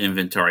some kind of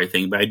inventory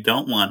thing, but I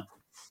don't want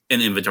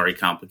an inventory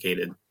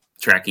complicated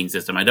tracking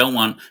system. I don't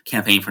want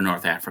Campaign for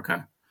North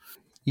Africa.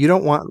 You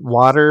don't want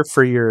water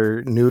for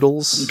your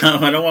noodles? No,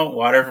 I don't want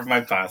water for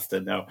my pasta,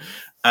 no.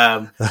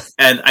 And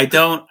I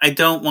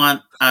don't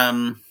want,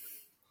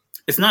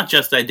 it's not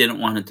just I didn't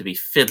want it to be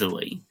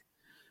fiddly.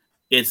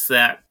 It's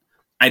that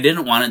I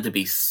didn't want it to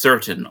be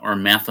certain or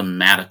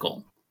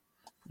mathematical.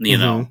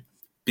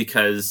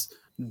 Because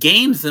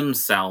games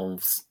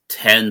themselves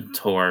tend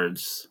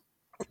towards,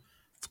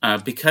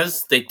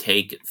 because they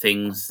take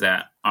things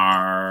that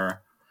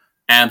are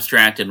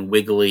abstract and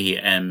wiggly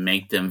and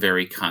make them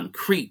very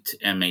concrete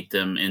and make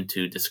them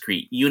into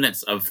discrete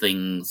units of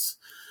things,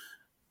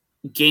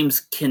 games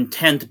can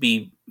tend to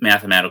be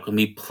mathematical and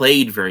be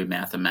played very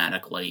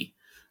mathematically.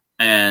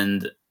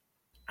 And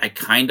I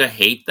kind of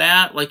hate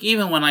that.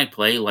 Even when I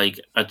play,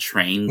 a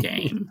train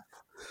game,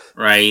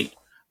 right?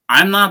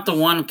 I'm not the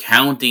one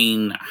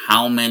counting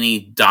how many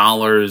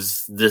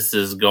dollars this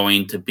is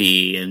going to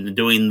be and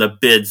doing the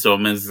bid so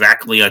I'm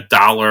exactly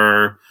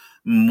 $1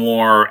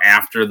 more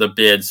after the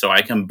bid so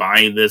I can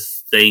buy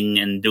this thing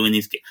and doing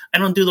these. I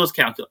don't do those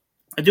calculations.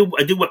 I do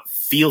what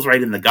feels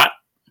right in the gut.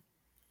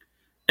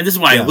 And this is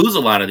why I lose a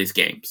lot of these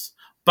games.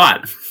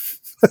 But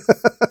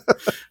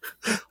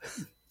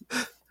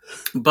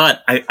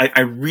But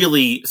I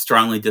really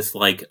strongly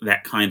dislike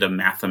that kind of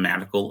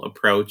mathematical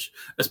approach,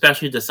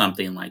 especially to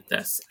something like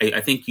this. I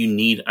think you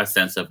need a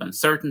sense of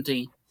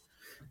uncertainty.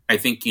 I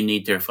think you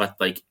need to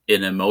reflect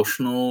an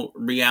emotional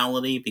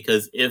reality,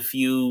 because if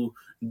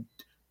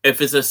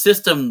it's a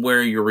system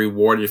where you're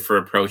rewarded for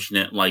approaching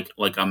it like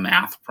a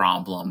math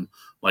problem,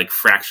 like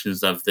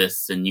fractions of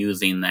this and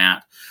using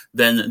that,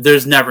 then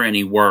there's never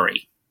any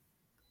worry.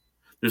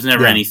 There's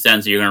never any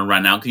sense that you're going to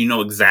run out because you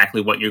know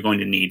exactly what you're going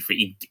to need for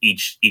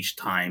each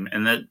time,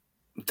 and that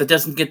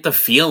doesn't get the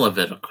feel of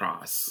it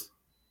across.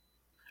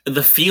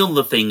 The feel of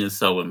the thing is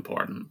so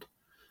important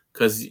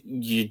because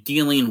you're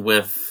dealing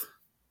with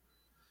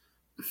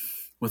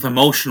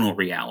emotional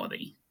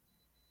reality.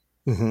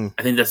 Mm-hmm.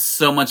 I think that's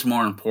so much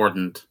more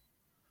important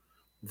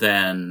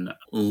than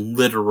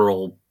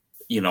literal,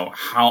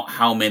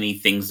 how many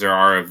things there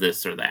are of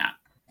this or that.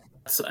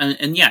 So,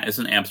 and yeah, it's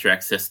an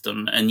abstract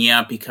system. And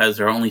yeah, because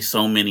there are only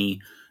so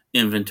many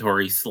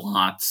inventory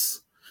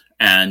slots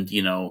and,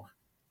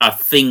 a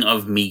thing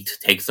of meat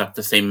takes up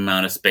the same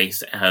amount of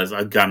space as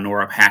a gun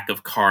or a pack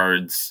of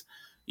cards.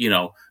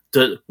 What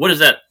does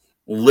that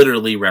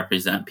literally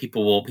represent?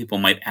 People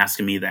might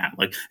ask me that.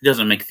 It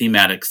doesn't make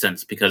thematic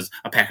sense because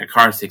a pack of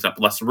cards takes up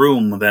less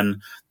room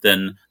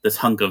than this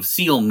hunk of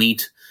seal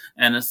meat.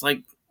 And it's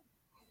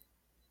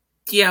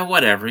yeah,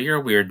 whatever. You're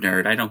a weird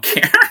nerd. I don't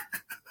care.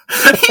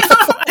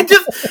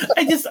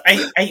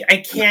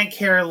 I can't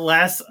care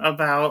less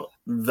about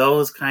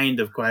those kind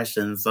of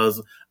questions.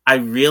 I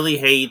really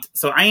hate.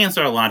 So I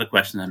answer a lot of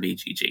questions on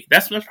BGG.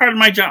 That's part of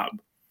my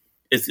job.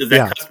 Is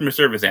that customer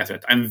service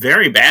aspect? I'm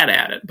very bad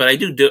at it, but I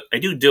do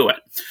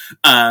it.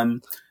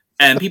 And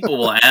people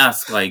will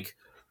ask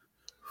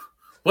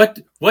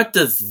what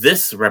does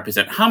this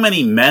represent? How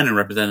many men are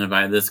represented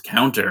by this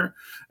counter?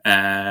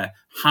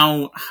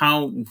 How?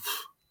 And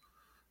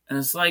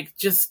it's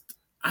just.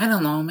 I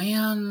don't know,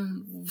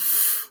 man.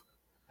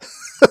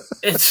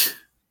 It's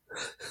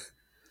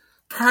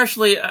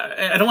partially.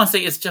 I don't want to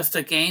say it's just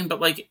a game, but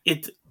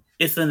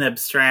it's an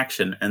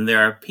abstraction, and there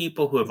are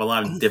people who have a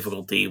lot of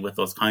difficulty with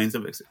those kinds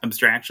of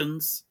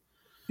abstractions.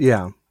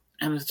 Yeah,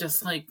 and it's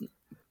just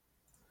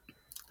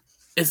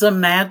it's a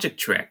magic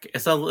trick.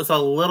 It's a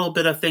little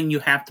bit of thing you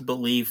have to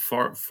believe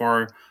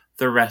for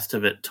the rest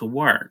of it to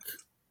work.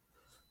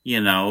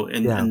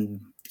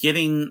 And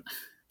getting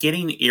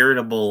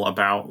irritable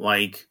about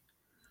like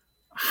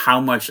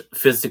how much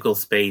physical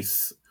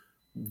space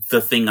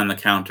the thing on the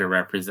counter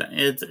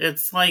represents.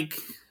 It's like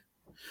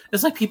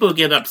people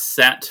get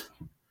upset.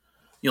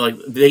 Like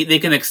they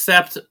can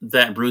accept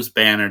that Bruce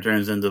Banner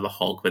turns into the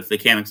Hulk, but they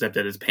can't accept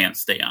that his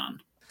pants stay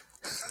on.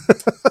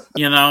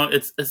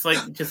 It's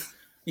like just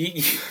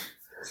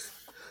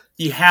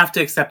you have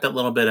to accept that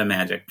little bit of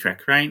magic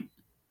trick, right?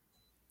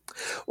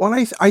 Well,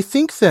 I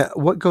think that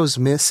what goes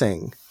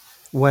missing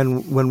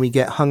when we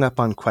get hung up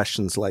on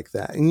questions like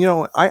that,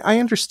 and I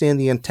understand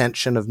the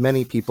intention of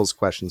many people's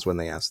questions when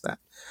they ask that.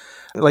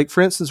 Like,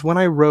 for instance, when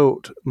I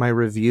wrote my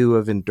review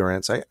of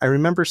Endurance, I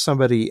remember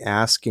somebody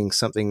asking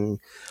something.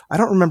 I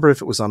don't remember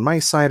if it was on my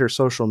site or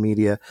social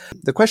media.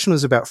 The question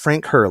was about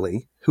Frank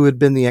Hurley, who had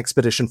been the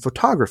expedition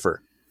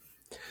photographer.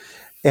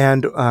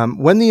 And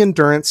when the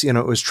Endurance, it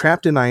was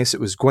trapped in ice,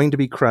 it was going to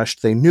be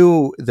crushed. They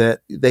knew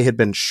that they had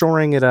been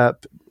shoring it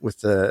up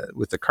with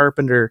the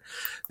carpenter.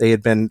 They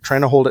had been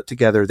trying to hold it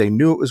together. They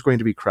knew it was going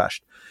to be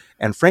crushed.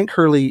 And Frank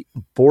Hurley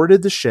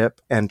boarded the ship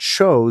and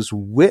chose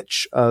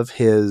which of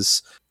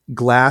his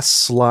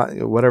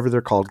whatever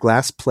they're called,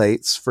 glass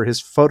plates for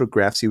his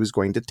photographs he was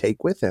going to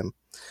take with him.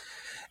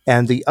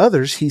 And the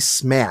others he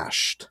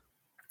smashed.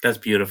 That's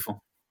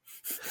beautiful.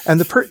 And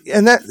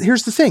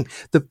here's the thing.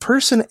 The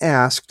person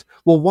asked,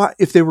 well, why,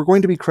 if they were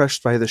going to be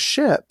crushed by the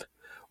ship,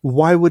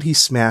 why would he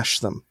smash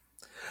them?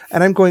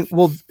 And I'm going,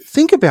 well,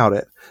 think about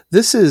it.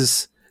 This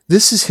is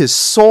his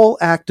sole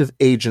act of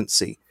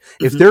agency.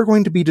 Mm-hmm. If they're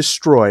going to be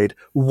destroyed,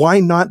 why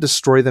not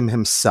destroy them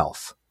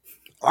himself?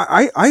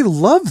 I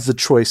love the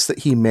choice that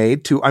he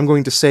made I'm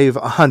going to save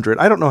 100.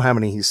 I don't know how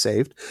many he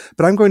saved,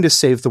 but I'm going to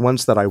save the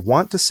ones that I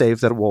want to save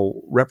that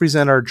will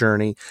represent our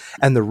journey.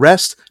 And the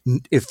rest,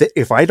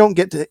 if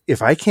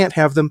I can't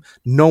have them,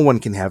 no one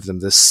can have them.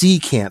 The sea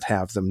can't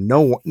have them. No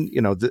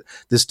one,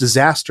 this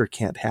disaster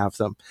can't have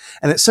them.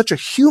 And it's such a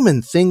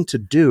human thing to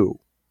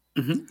do.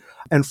 Mm-hmm.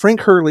 And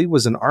Frank Hurley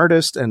was an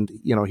artist, and,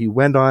 he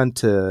went on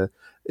to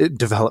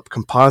develop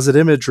composite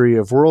imagery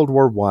of World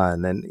War I.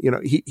 And,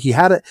 he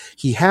had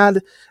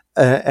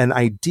an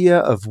idea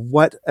of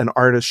what an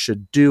artist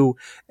should do.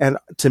 And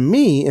to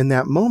me, in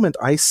that moment,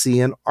 I see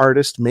an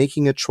artist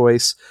making a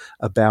choice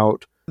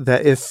about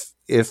that.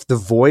 If the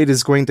void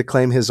is going to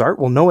claim his art,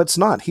 well, no, it's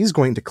not. He's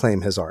going to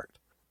claim his art.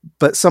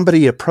 But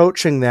somebody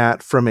approaching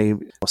that from a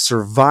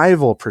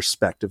survival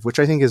perspective, which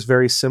I think is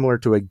very similar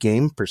to a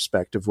game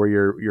perspective, where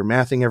you're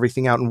mathing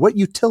everything out. And what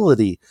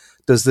utility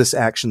does this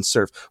action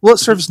serve? Well, it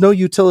serves no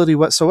utility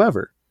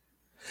whatsoever,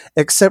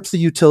 except the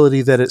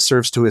utility that it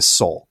serves to his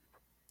soul.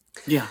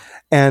 Yeah.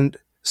 And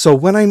so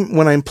when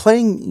I'm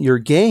playing your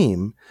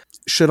game,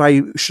 should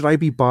I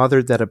be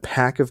bothered that a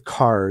pack of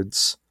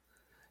cards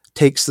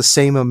takes the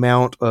same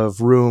amount of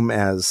room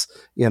as,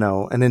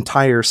 an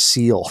entire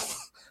seal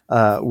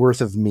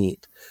worth of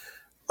meat?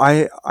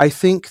 I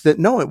think that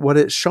no, what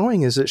it's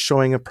showing is it's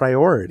showing a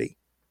priority.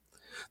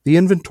 The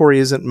inventory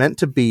isn't meant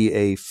to be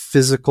a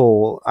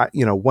physical,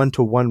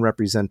 one-to-one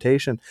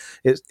representation.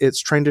 It's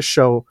trying to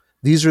show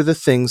these are the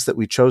things that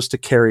we chose to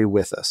carry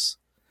with us.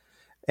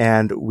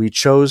 And we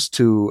chose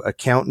to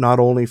account not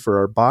only for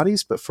our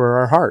bodies, but for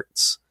our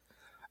hearts.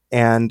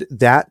 And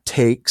that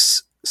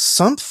takes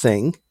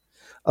something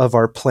of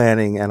our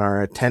planning and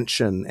our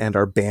attention and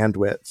our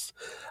bandwidth.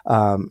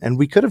 And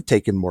we could have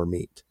taken more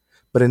meat,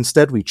 but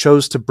instead we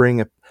chose to bring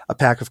a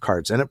pack of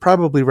cards. And it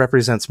probably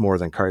represents more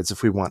than cards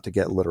if we want to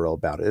get literal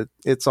about it.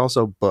 It's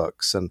also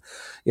books, and,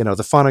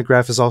 the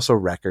phonograph is also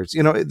records.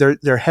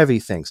 They're heavy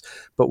things.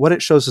 But what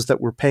it shows is that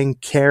we're paying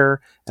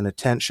care and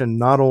attention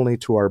not only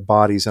to our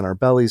bodies and our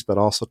bellies, but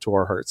also to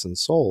our hearts and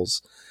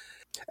souls.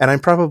 And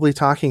I'm probably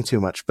talking too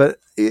much, but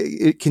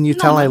can you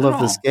tell I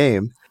love this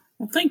game?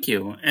 Well, thank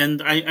you.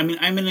 And I mean,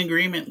 I'm in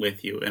agreement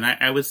with you. And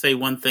I would say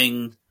one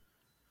thing.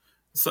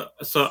 So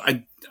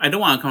I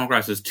don't want to come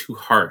across as too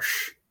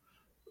harsh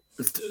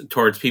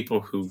towards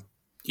people who,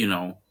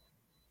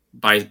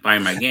 buy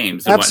my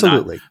games. And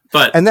absolutely.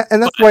 Whatnot.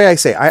 And that's why I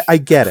say I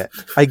get it.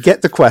 I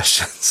get the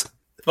questions.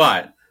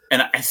 But,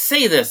 and I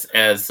say this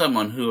as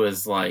someone who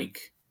is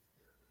like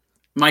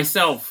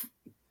myself,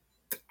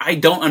 I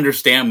don't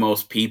understand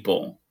most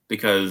people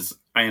because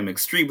I am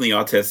extremely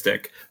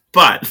autistic,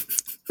 but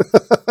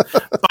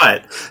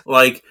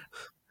like,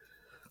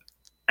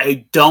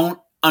 I don't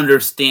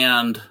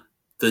understand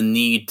the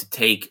need to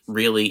take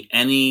really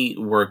any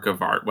work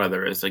of art,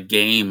 whether it's a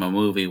game, a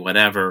movie,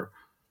 whatever,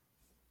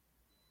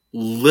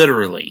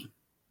 literally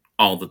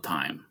all the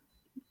time,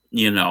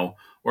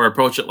 or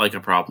approach it like a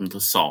problem to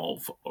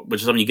solve,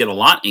 which is something you get a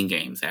lot in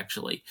games,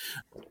 actually.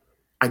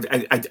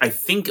 I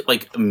think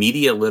like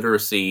media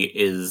literacy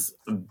is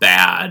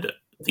bad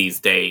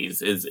these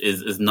days,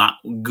 is not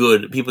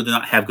good. People do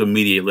not have good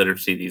media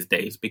literacy these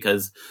days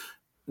because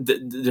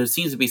there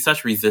seems to be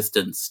such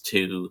resistance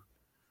to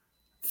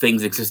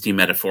things existing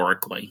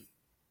metaphorically.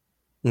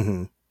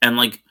 Mm-hmm. And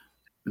like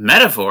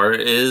metaphor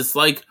is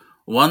like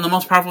one of the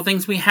most powerful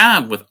things we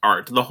have with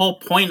art. The whole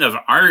point of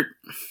art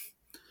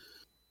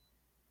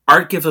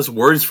gives us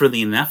words for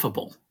the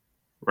ineffable,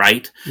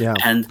 right? Yeah.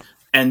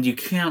 And you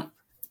can't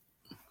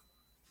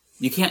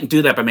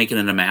do that by making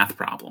it a math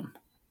problem.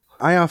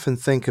 I often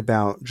think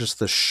about just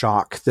the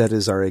shock that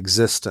is our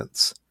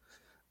existence.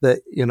 That,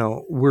 you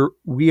know,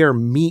 we are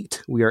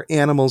meat, we are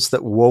animals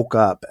that woke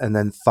up and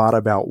then thought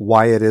about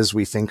why it is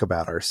we think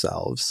about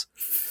ourselves.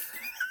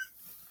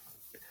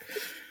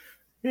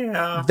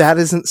 Yeah. That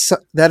isn't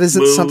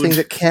something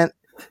that can't.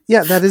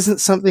 Yeah, that isn't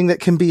something that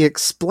can be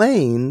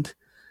explained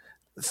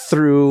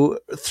through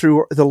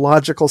the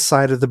logical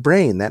side of the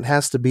brain. That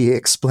has to be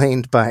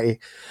explained by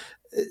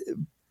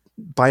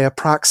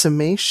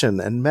approximation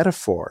and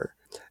metaphor.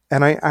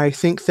 And I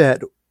think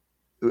that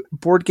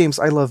board games,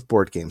 I love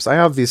board games. I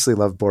obviously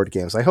love board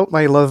games. I hope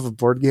my love of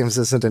board games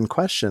isn't in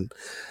question.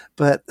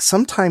 But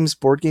sometimes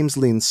board games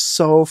lean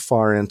so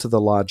far into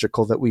the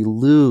logical that we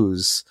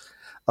lose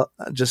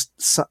just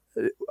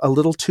a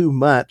little too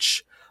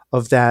much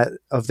of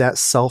that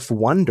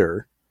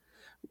self-wonder,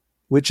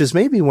 which is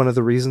maybe one of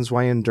the reasons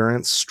why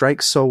Endurance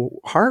strikes so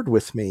hard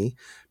with me,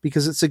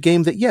 because it's a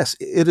game that, yes,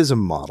 it is a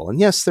model, and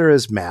yes, there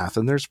is math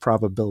and there's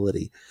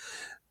probability,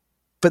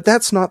 but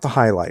that's not the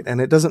highlight, and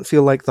it doesn't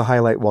feel like the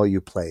highlight while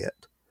you play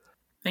it.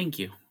 Thank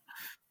you.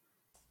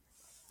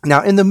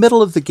 Now, in the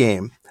middle of the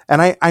game,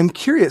 and I'm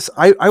curious,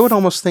 I would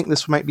almost think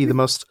this might be the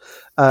most,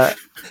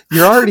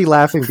 you're already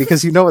laughing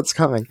because you know it's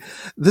coming.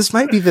 This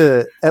might be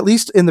at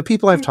least in the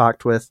people I've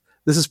talked with,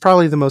 this is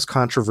probably the most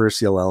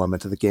controversial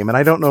element of the game. And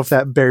I don't know if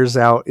that bears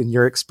out in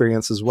your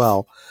experience as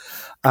well.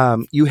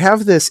 You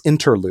have this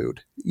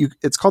interlude.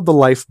 It's called the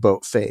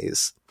lifeboat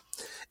phase.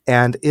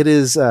 And it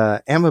is,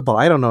 Amabel,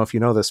 I don't know if you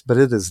know this, but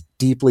it is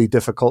deeply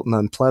difficult and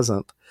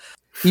unpleasant.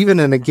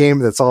 Even in a game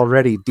that's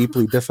already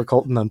deeply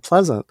difficult and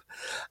unpleasant.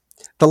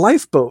 The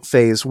lifeboat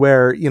phase,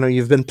 where, you know,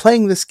 you've been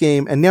playing this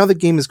game and now the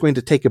game is going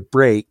to take a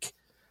break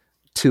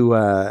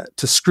to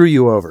screw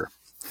you over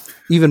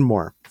even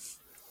more.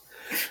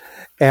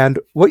 And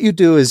what you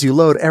do is you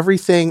load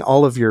everything,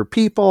 all of your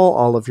people,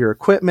 all of your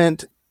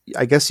equipment.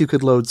 I guess you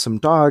could load some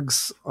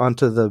dogs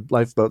onto the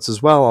lifeboats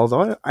as well,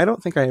 although I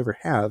don't think I ever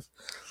have.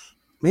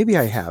 Maybe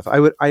I have. I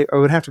would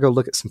have to go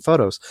look at some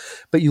photos.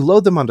 But you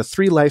load them onto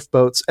 3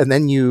 lifeboats, and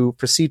then you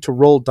proceed to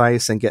roll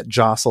dice and get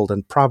jostled,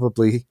 and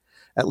probably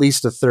at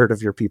least a third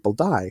of your people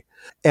die.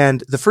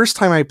 And the first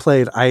time I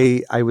played,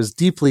 I was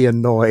deeply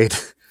annoyed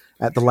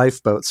at the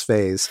lifeboats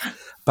phase,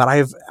 but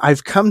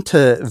I've come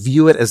to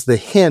view it as the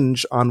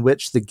hinge on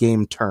which the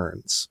game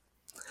turns.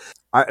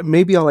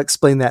 Maybe I'll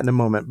explain that in a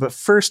moment, but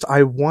first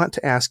I want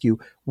to ask you,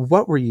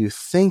 what were you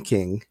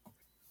thinking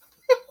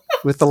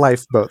with the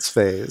lifeboats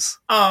phase?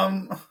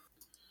 But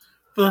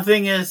the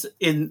thing is,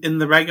 in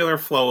the regular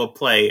flow of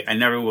play, I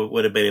never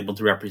would have been able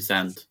to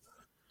represent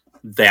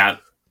that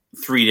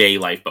 3-day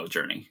lifeboat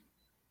journey.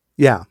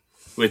 Yeah.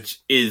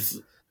 Which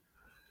is,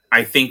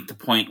 I think, the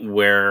point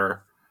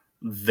where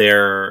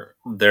their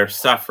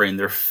suffering,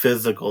 their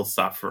physical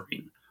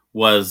suffering,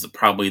 was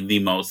probably the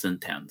most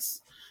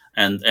intense.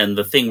 And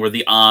the thing where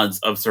the odds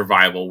of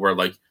survival were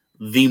like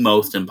the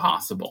most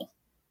impossible.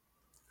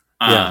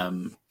 Yeah.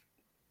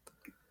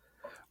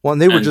 Well,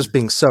 and they were just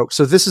being soaked.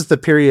 So this is the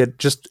period,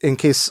 just in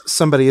case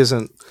somebody is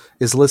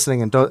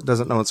listening and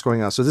doesn't know what's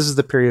going on. So this is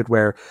the period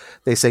where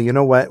they say, you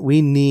know what,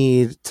 we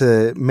need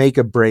to make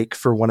a break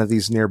for one of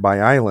these nearby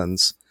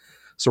islands.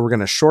 So we're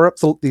going to shore up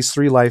these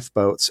 3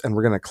 lifeboats, and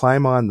we're going to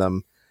climb on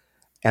them,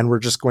 and we're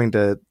just going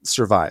to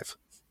survive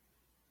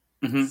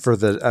for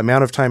the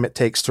amount of time it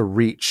takes to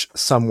reach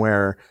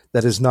somewhere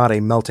that is not a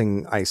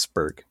melting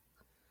iceberg.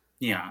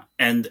 Yeah.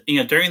 And, you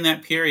know, during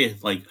that period,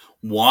 like,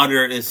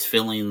 water is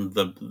filling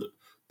the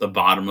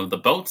bottom of the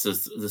boats.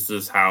 This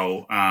is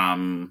how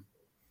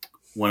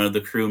one of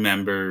the crew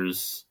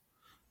members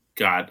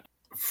got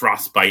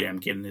frostbite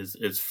and getting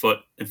his foot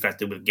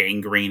infected with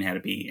gangrene, had to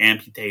be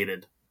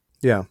amputated.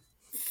 Yeah.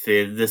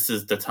 This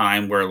is the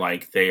time where,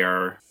 like, they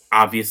are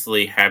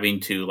obviously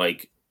having to,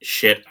 like,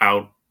 shit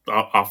out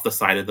off the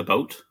side of the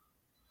boat.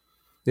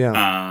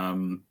 Yeah.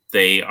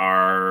 They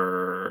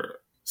are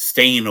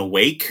staying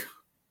awake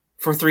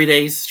for 3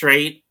 days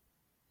straight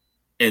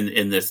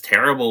in this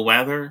terrible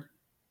weather.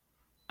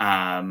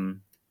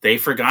 They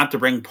forgot to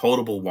bring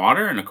potable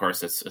water, and of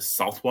course it's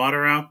salt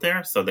water out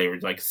there, so they were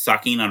like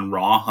sucking on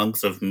raw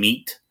hunks of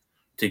meat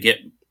to get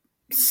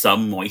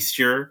some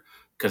moisture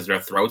because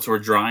their throats were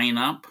drying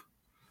up.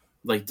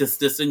 Like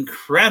this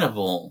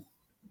incredible,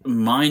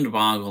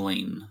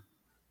 mind-boggling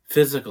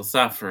physical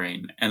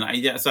suffering, and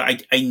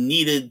I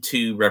needed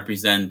to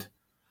represent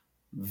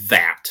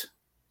that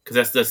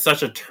because that's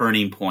such a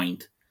turning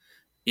point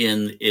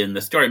in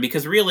the story.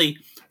 Because really,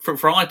 for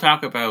all I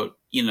talk about,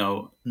 you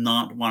know,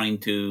 not wanting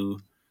to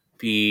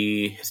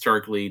be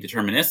historically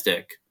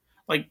deterministic,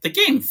 like the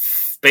game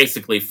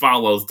basically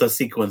follows the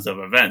sequence of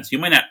events. You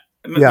might not,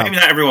 maybe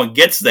not everyone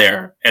gets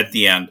there at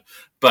the end,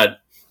 but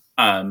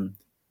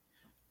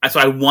so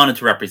I wanted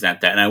to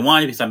represent that, and I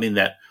wanted to be something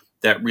that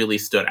really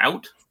stood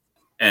out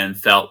and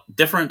felt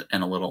different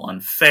and a little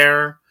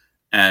unfair,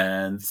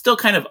 and still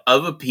kind of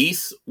a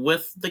piece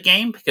with the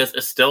game because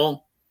it's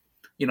still,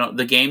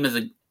 the game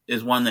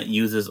is one that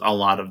uses a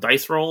lot of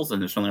dice rolls,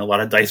 and there's only a lot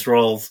of dice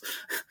rolls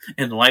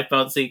in the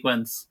lifeboat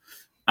sequence.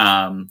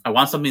 I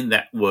want something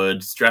that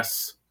would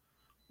stress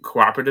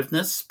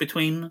cooperativeness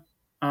between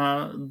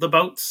the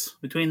boats,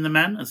 between the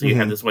men. And so you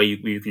have this way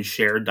you can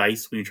share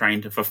dice when you're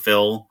trying to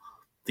fulfill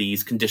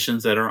these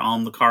conditions that are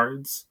on the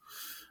cards.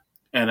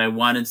 And I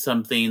wanted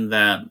something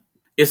that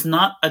is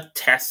not a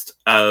test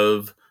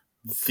of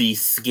the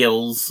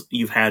skills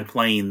you've had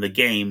playing the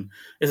game.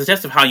 It's a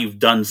test of how you've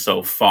done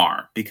so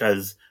far.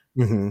 Because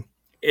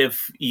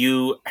if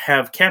you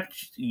have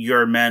kept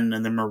your men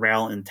and their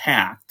morale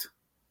intact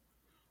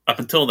up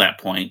until that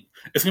point,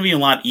 it's going to be a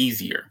lot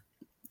easier.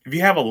 If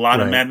you have a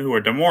lot of men who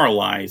are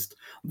demoralized,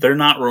 they're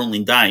not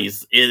rolling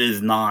dice. It is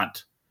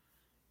not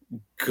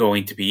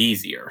going to be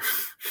easier.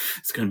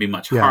 It's going to be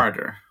much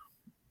harder.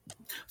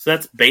 So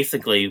that's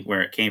basically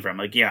where it came from.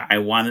 Like, yeah, I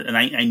wanted, and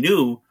I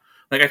knew,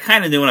 like, I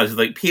kind of knew when I was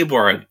like, a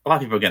lot of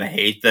people are going to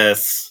hate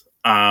this.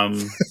 But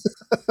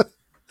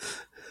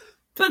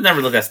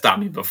never let that stop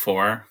me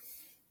before.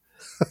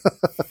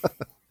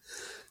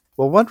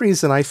 Well, one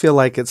reason I feel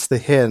like it's the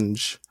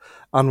hinge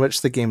on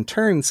which the game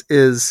turns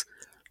is,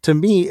 to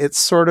me, it's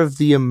sort of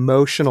the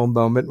emotional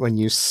moment when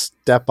you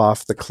step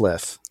off the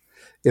cliff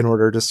in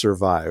order to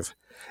survive.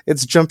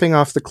 It's jumping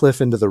off the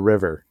cliff into the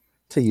river,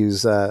 to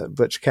use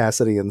Butch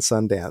Cassidy and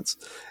Sundance.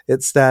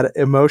 It's that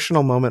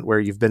emotional moment where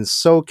you've been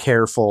so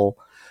careful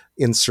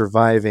in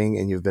surviving,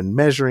 and you've been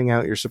measuring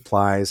out your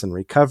supplies and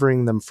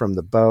recovering them from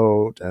the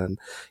boat, and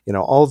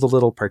all the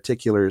little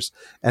particulars.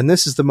 And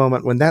this is the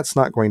moment when that's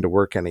not going to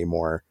work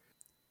anymore.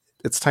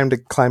 It's time to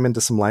climb into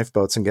some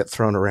lifeboats and get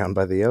thrown around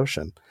by the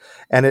ocean.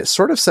 And it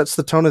sort of sets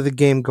the tone of the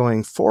game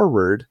going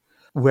forward,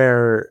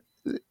 where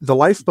the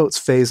lifeboats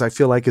phase, I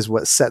feel like, is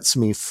what sets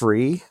me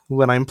free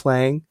when I'm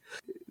playing.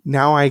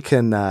 Now I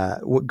can,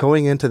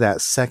 going into that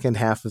second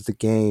half of the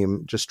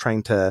game, just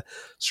trying to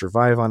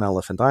survive on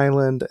Elephant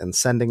Island and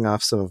sending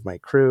off some of my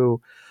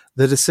crew,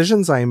 the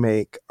decisions I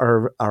make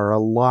are a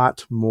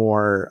lot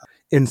more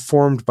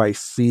informed by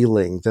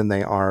feeling than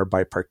they are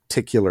by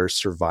particular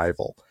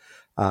survival.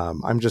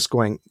 I'm just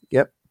going,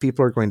 yep,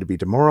 people are going to be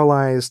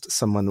demoralized.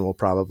 Someone will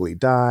probably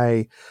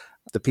die.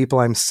 The people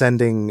I'm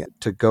sending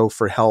to go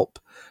for help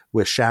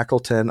with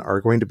Shackleton are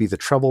going to be the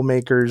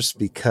troublemakers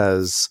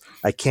because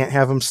I can't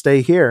have them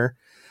stay here.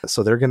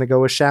 So they're going to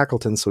go with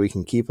Shackleton so we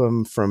can keep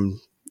them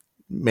from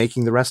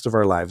making the rest of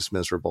our lives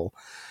miserable.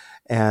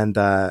 And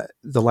the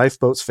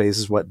lifeboats phase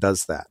is what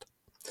does that.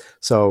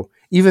 So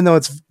even though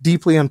it's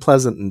deeply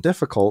unpleasant and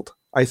difficult,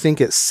 I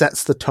think it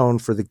sets the tone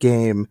for the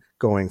game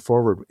going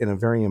forward in a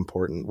very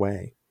important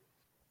way.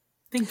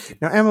 Thank you.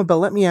 Now, Amabel,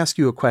 let me ask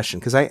you a question,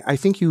 because I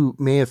think you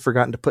may have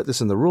forgotten to put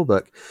this in the rule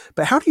book,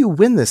 but how do you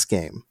win this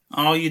game?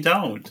 Oh, you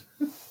don't.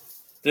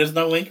 There's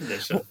no win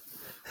condition.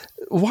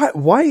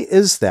 Why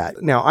is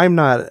that? Now, I'm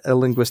not a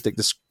linguistic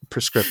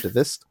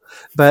prescriptivist,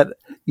 but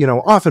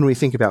often we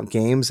think about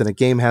games and a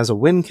game has a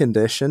win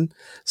condition.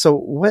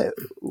 So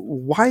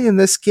why in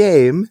this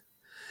game,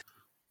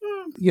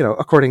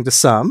 according to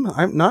some,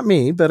 not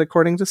me, but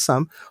according to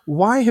some,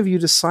 why have you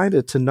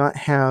decided to not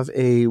have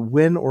a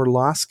win or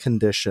loss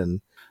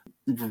condition?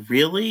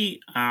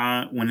 Really,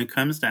 when it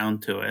comes down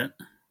to it,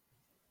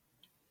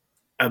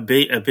 a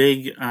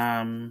big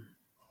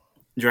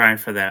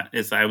drive for that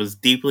is I was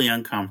deeply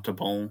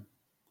uncomfortable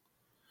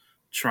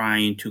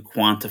trying to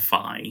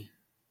quantify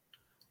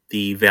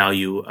the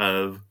value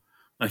of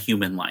a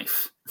human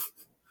life.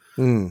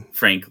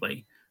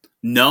 Frankly,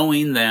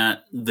 knowing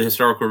that the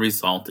historical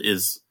result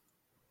is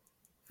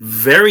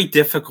very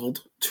difficult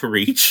to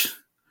reach.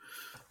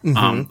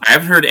 I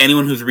haven't heard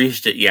anyone who's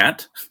reached it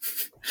yet.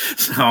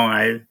 So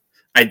I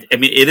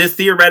mean, it is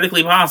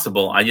theoretically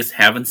possible. I just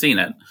haven't seen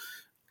it.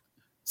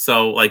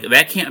 So, like,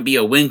 that can't be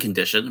a win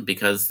condition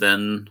because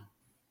then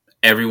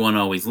everyone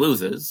always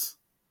loses.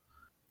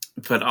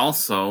 But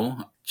also,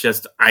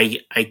 just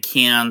I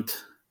can't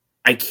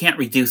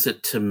reduce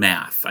it to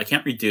math. I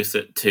can't reduce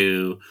it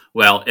to,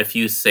 well, if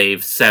you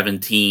save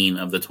 17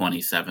 of the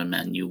 27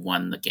 men, you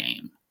won the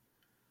game.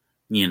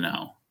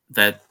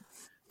 That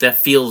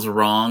feels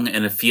wrong,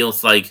 and it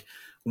feels like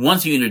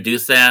once you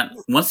introduce that,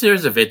 once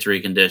there's a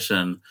victory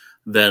condition,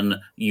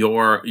 then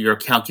your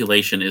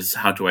calculation is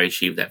how do I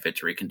achieve that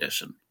victory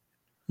condition,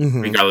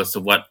 regardless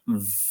of what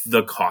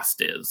the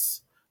cost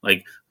is.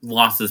 Like,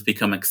 losses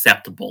become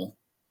acceptable,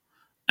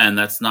 and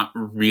that's not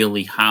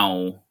really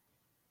how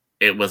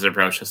it was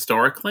approached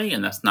historically,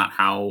 and that's not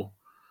how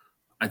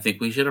I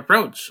think we should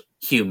approach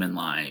human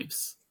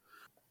lives.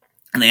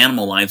 And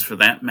animal lives, for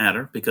that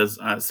matter, because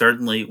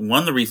certainly one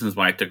of the reasons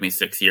why it took me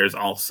 6 years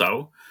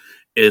also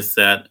is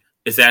that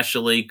it's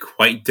actually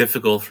quite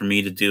difficult for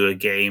me to do a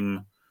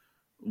game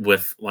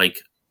with,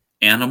 like,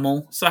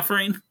 animal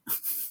suffering.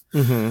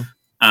 That's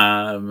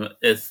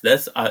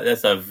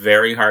a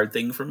very hard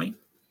thing for me.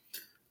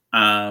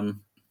 But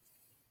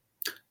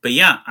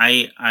yeah,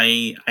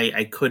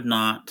 I could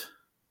not.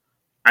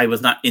 I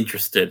was not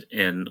interested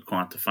in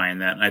quantifying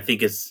that, and I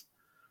think it's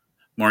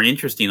more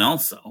interesting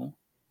also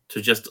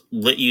to just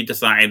let you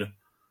decide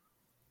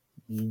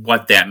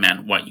what that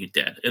meant, what you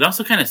did. It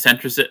also kind of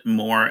centers it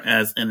more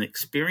as an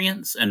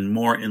experience and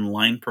more in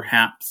line,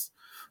 perhaps,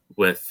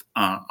 with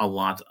a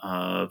lot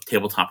of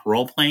tabletop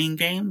role-playing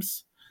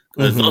games.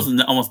 Because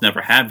those almost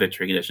never have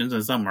victory conditions,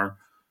 and some are,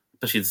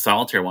 especially the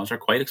solitaire ones, are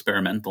quite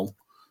experimental.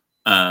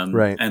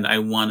 Right. And I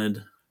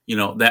wanted,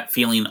 that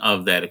feeling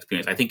of that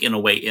experience. I think in a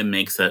way it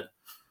makes it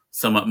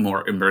somewhat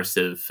more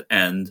immersive,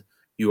 and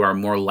you are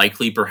more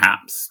likely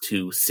perhaps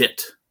to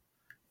sit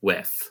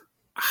with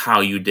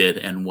how you did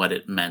and what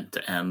it meant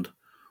and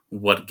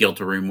what guilt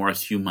or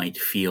remorse you might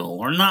feel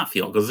or not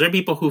feel. Because there are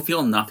people who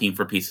feel nothing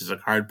for pieces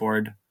of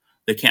cardboard.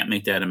 They can't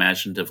make that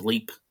imaginative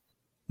leap.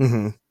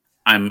 Mm-hmm.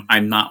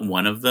 I'm not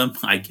one of them.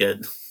 I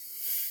get,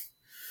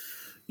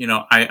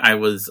 I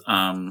was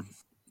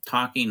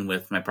talking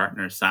with my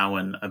partner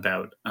Samhain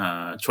about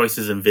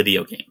choices in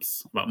video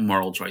games, about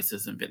moral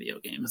choices in video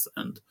games,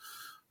 and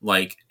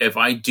like if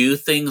I do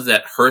things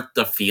that hurt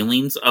the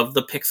feelings of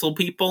the pixel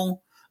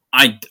people,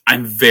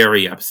 I'm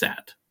very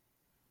upset.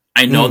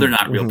 I know they're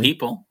not real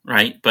people,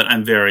 right? But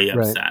I'm very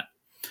upset.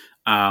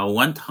 Right.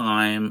 One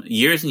time,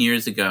 years and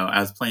years ago, I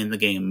was playing the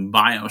game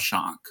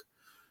BioShock,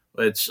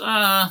 which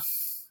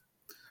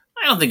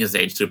I don't think it's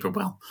aged super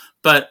well.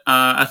 But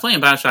I was playing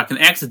BioShock, and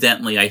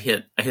accidentally I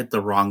hit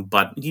the wrong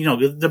button.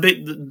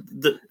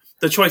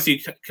 The choice you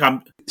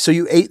come. So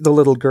you ate the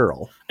little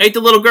girl. Ate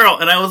the little girl,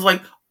 and I was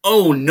like,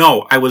 oh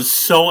no, I was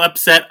so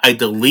upset. I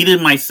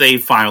deleted my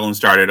save file and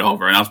started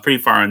over, and I was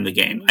pretty far in the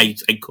game. I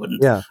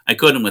couldn't. Yeah. I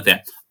couldn't with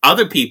that.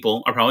 Other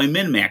people are probably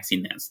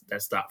min-maxing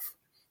that stuff.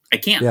 I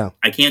can't. Yeah.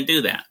 I can't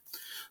do that.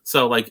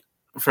 So, like,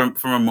 from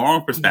a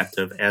moral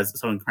perspective, as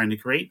someone trying to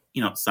create,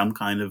 some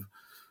kind of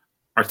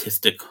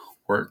artistic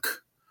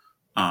work,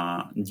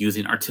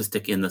 using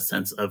artistic in the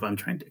sense of I'm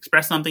trying to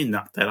express something,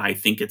 not that I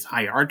think it's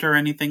high art or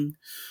anything,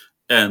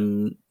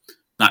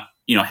 not,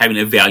 having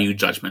a value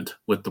judgment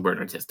with the word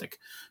artistic.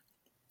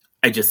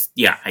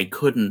 I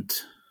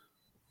couldn't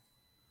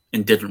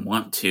and didn't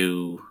want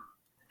to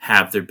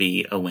have there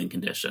be a win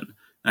condition.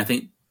 And I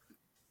think,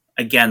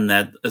 again,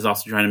 that is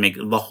also trying to make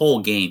the whole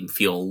game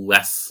feel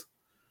less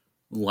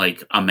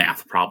like a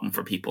math problem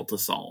for people to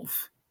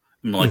solve,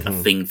 more like a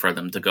thing for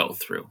them to go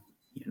through,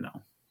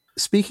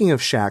 Speaking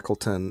of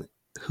Shackleton,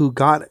 who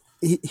got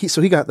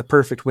he got the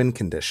perfect win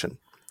condition,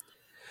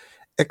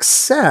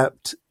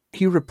 except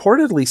he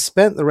reportedly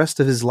spent the rest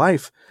of his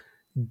life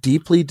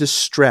deeply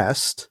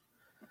distressed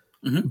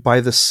by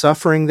the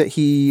suffering that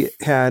he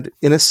had,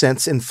 in a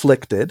sense,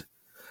 inflicted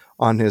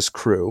on his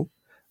crew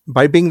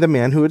by being the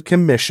man who had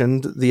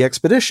commissioned the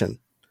expedition.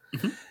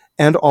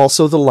 And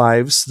also the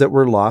lives that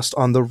were lost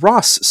on the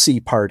Ross Sea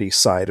Party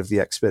side of the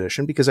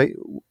expedition, because I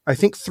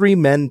think 3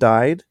 men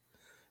died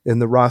in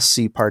the Ross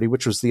Sea Party,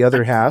 which was the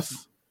other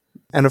half.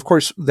 And of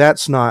course,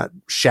 that's not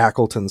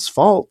Shackleton's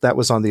fault. That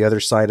was on the other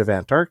side of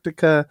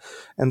Antarctica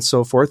and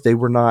so forth. They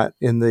were not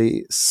in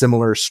the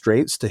similar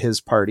straits to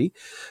his party.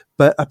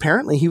 But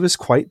apparently he was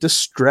quite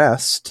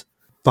distressed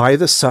by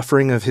the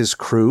suffering of his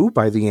crew,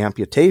 by the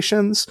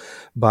amputations,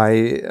 by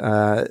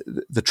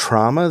the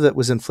trauma that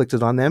was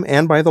inflicted on them,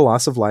 and by the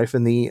loss of life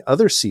in the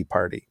other sea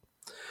party.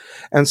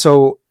 And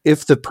so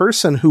if the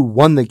person who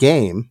won the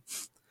game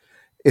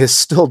is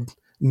still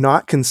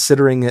not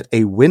considering it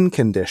a win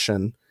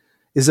condition,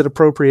 is it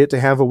appropriate to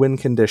have a win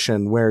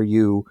condition where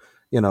you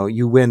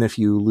win if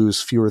you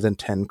lose fewer than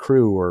 10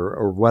 crew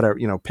or whatever,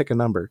 pick a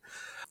number.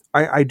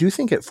 I do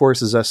think it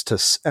forces us to,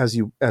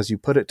 as you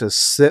put it, to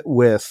sit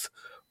with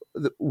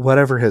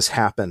whatever has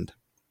happened.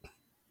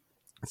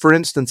 For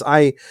instance,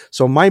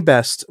 my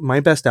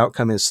best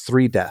outcome is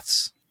 3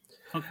 deaths.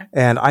 Okay.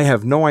 And I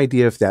have no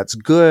idea if that's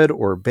good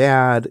or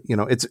bad.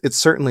 It's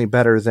certainly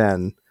better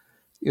than,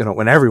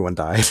 when everyone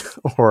died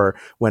or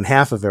when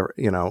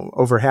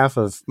over half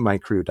of my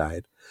crew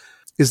died.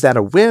 Is that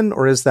a win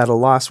or is that a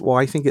loss? Well,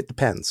 I think it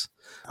depends.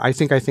 I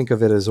think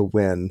of it as a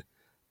win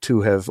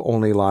to have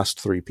only lost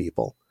 3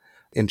 people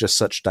in just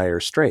such dire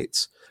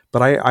straits.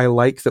 But I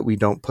like that we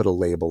don't put a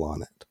label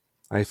on it.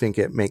 I think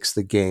it makes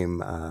the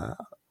game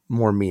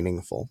more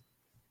meaningful.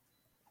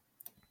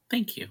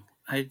 Thank you.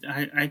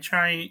 I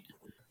try.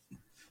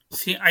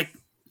 See, I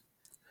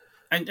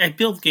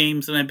build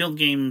games, and I build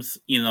games,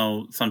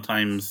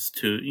 sometimes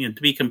to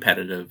be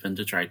competitive and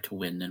to try to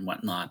win and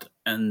whatnot.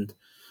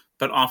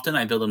 But often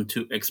I build them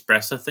to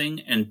express a thing,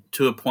 and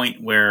to a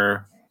point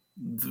where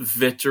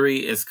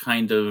victory is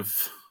kind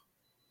of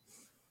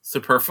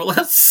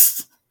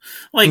superfluous.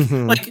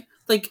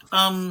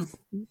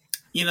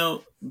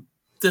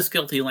 This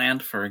Guilty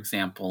Land, for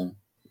example,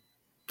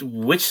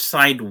 which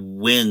side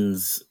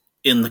wins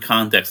in the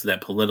context of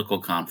that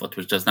political conflict,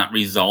 which does not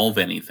resolve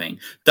anything,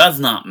 does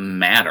not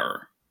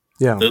matter.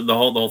 Yeah. The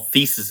whole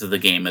thesis of the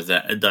game is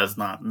that it does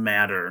not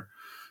matter.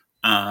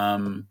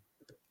 And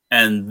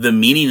the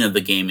meaning of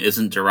the game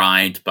isn't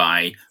derived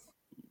by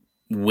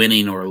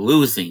winning or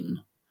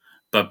losing,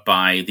 but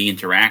by the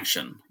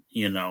interaction,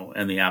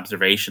 and the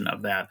observation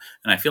of that.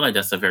 And I feel like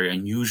that's a very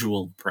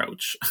unusual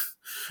approach,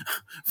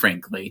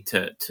 frankly,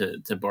 to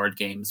board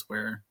games,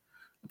 where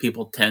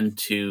people tend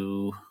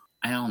to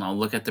I don't know,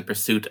 look at the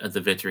pursuit of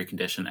the victory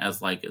condition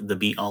as like the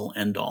be all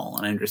end all.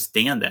 And I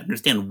understand that. I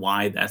understand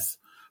why that's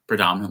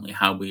predominantly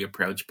how we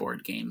approach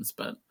board games,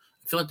 but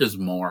I feel like there's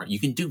more. You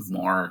can do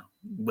more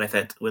with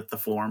it, with the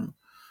form.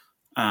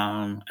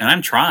 And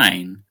I'm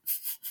trying.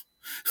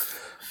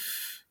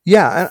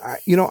 Yeah,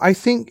 I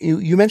think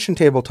you mentioned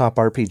tabletop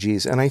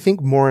RPGs, and I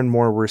think more and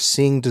more we're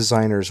seeing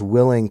designers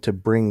willing to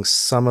bring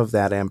some of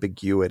that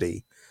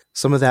ambiguity,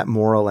 some of that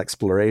moral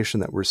exploration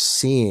that we're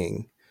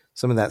seeing,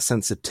 some of that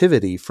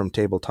sensitivity from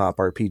tabletop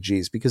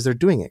RPGs, because they're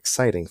doing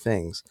exciting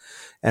things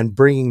and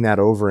bringing that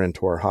over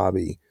into our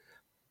hobby,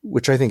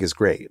 which I think is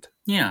great.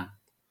 Yeah.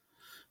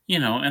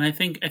 And I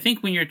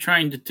think when you're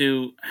trying to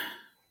do,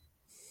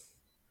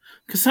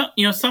 because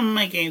some of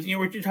my games,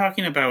 we're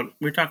talking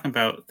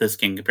about this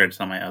game compared to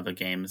some of my other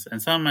games,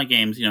 and some of my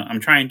games, I'm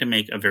trying to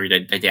make a very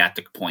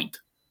didactic point,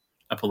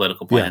 a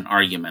political point, an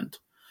argument.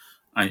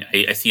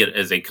 I see it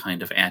as a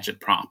kind of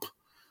agitprop,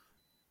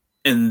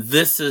 and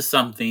this is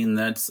something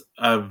that's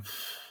about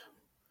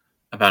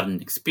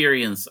an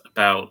experience,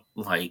 about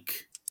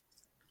like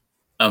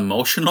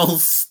emotional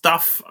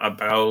stuff,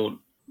 about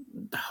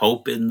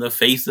hope in the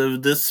face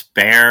of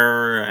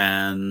despair,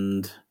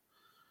 and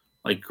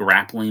like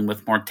grappling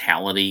with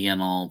mortality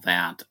and all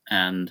that.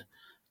 And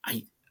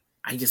I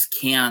just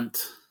can't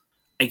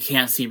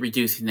see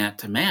reducing that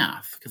to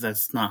math, because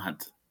that's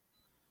not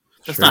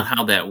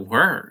how that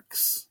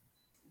works.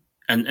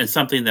 And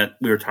something that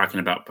we were talking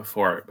about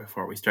before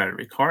we started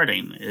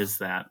recording is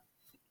that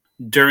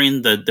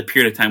during the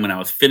period of time when I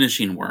was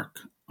finishing work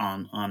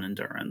on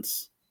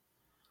Endurance,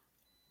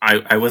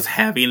 I was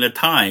having a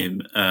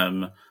time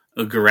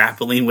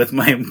grappling with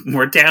my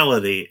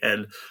mortality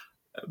and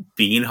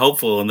being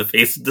hopeful in the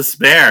face of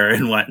despair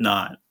and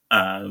whatnot.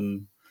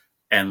 And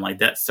like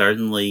that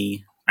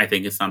certainly, I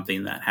think, is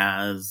something that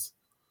has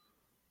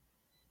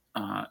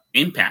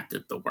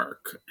impacted the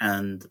work,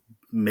 and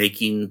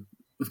making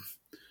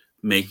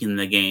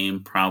the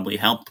game probably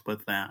helped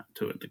with that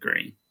to a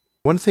degree.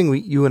 One thing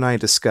you and I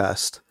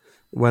discussed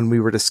when we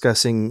were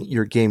discussing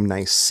your game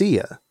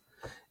Nicaea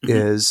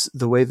is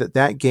the way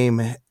that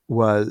game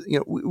was,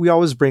 we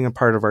always bring a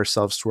part of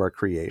ourselves to our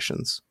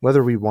creations,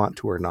 whether we want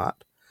to or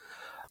not.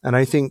 And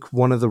I think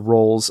one of the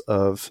roles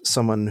of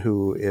someone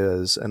who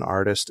is an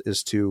artist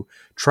is to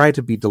try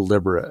to be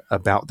deliberate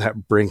about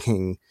that,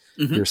 bringing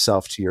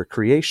yourself to your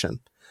creation.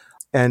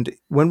 And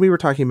when we were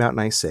talking about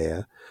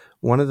Nicaea,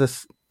 one of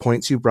the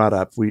points you brought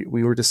up, we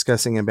were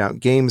discussing about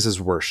games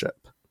as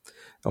worship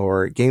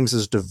or games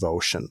as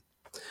devotion.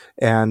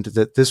 And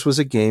that this was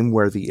a game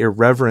where the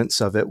irreverence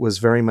of it was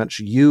very much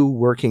you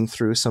working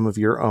through some of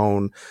your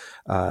own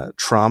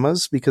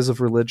traumas because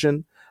of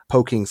religion,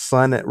 poking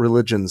fun at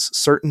religion's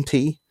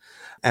certainty.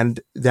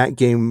 And that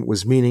game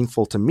was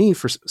meaningful to me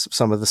for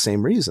some of the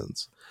same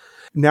reasons.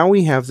 Now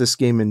we have this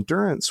game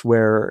Endurance,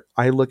 where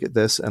I look at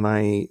this and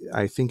I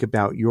think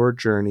about your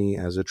journey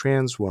as a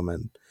trans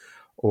woman,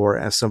 or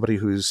as somebody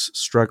who's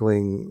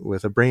struggling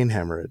with a brain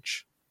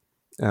hemorrhage,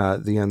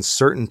 the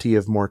uncertainty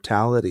of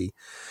mortality.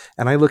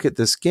 And I look at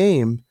this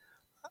game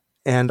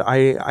and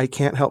I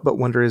can't help but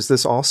wonder, is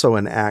this also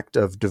an act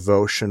of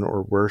devotion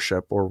or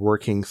worship or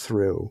working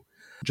through,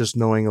 just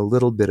knowing a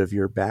little bit of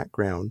your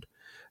background?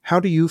 How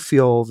do you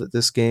feel that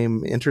this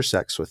game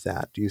intersects with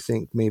that? Do you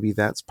think maybe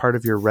that's part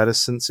of your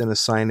reticence in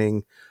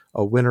assigning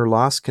a win or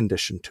loss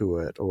condition to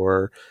it?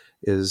 Or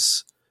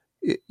is,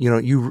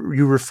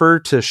 you refer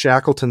to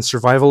Shackleton's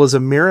survival as a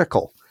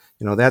miracle.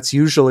 That's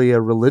usually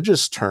a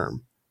religious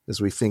term as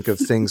we think of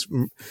things,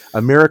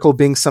 a miracle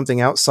being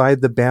something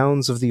outside the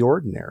bounds of the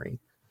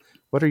ordinary.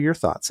 What are your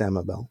thoughts,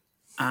 Amabel?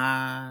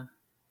 I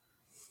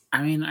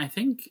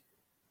think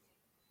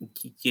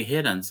you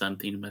hit on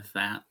something with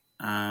that.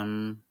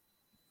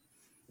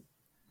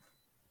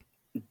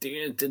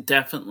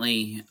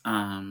 Definitely,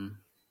 my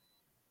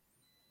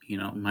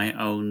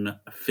own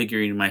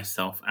figuring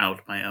myself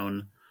out, my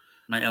own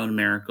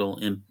miracle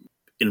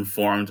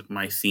informed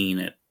my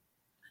seeing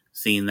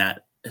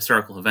that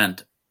historical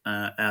event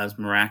as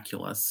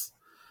miraculous,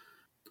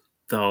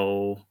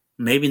 though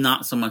maybe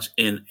not so much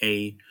in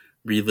a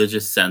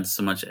religious sense,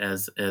 so much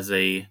as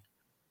a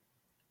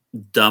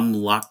dumb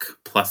luck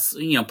plus.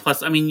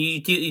 I mean, you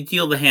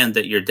deal the hand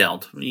that you're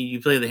dealt. You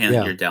play the hand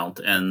that you're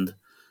dealt, and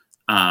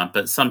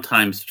but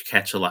sometimes you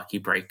catch a lucky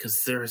break,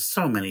 because there are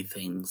so many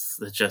things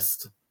that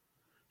just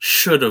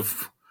should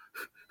have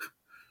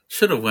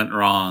went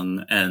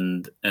wrong,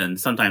 and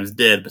sometimes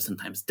did, but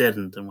sometimes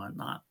didn't, and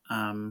whatnot.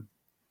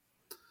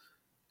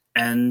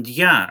 And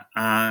yeah,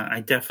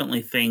 I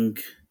definitely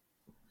think,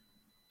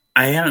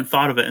 I hadn't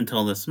thought of it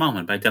until this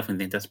moment, but I definitely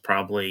think that's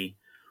probably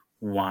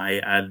why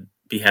I'd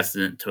be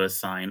hesitant to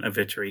assign a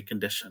victory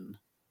condition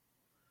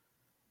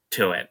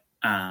to it.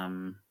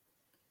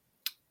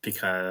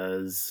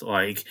 Because,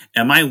 like,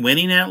 am I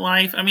winning at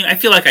life? I mean, I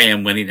feel like I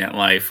am winning at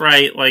life,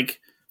 right? Like,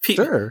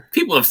 Sure.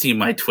 People have seen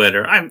my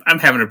Twitter. I'm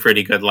having a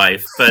pretty good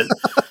life, but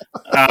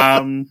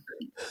I'm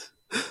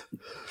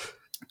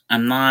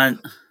not.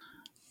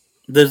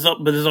 There's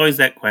always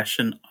that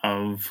question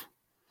of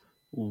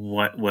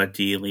what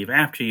do you leave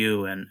after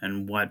you,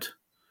 and what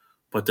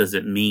what does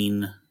it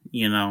mean?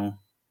 You know,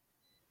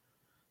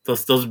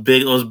 those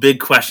big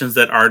questions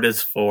that art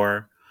is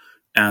for,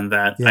 and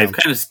that I've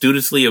kind of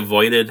studiously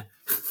avoided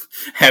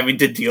having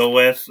to deal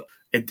with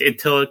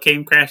until it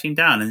came crashing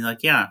down. And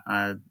like, yeah,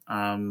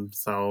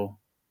 so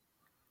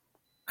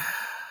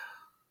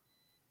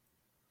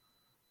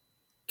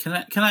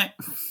can I?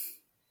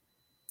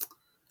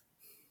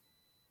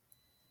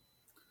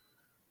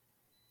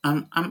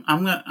 I'm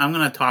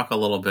gonna talk a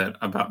little bit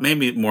about,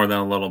 maybe more than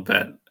a little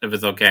bit, if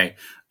it's okay,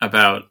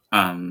 about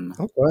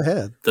go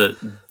ahead.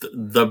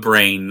 The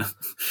brain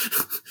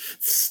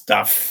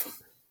stuff.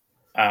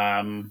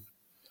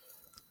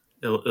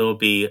 It'll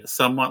be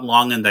somewhat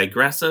long and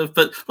digressive,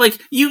 but like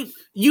you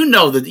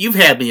know that you've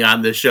had me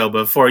on this show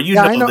before. You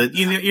know that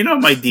you know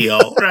my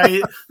deal,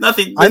 right?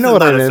 Nothing. I know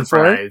what I'm in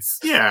for.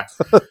 Yeah.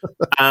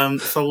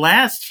 So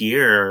last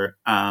year,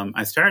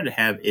 I started to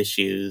have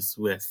issues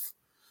with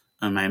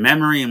my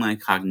memory and my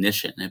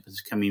cognition. It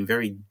was becoming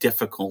very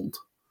difficult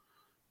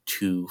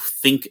to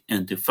think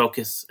and to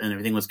focus, and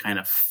everything was kind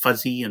of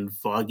fuzzy and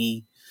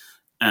foggy,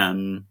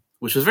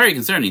 which was very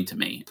concerning to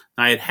me.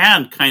 I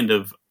had kind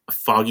of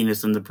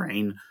fogginess in the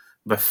brain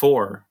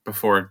before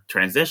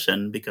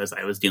transition, because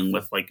I was dealing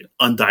with like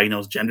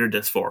undiagnosed gender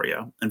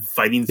dysphoria and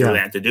fighting through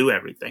that to do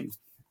everything.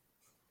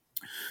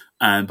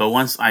 But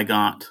once I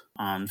got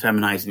on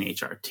feminizing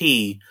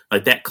HRT,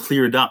 like that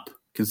cleared up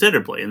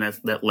considerably, and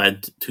that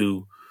led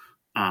to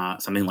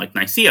something like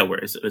Nicaea, where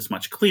it was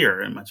much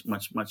clearer and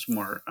much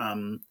more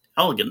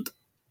elegant.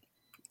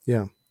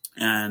 Yeah.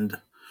 And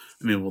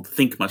I'm able to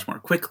think much more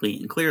quickly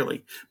and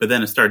clearly. But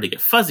then it started to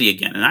get fuzzy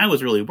again. And I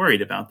was really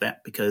worried about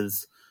that,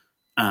 because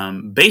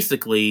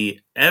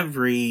basically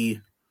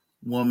every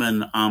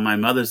woman on my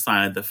mother's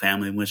side of the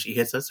family, when she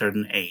hits a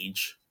certain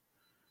age,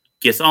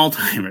 gets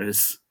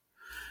Alzheimer's.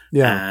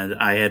 Yeah. And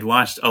I had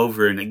watched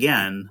over and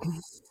again,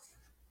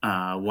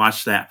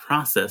 watched that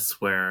process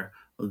where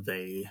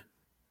they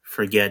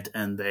forget,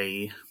 and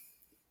they,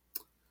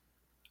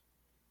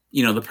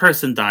 you know, the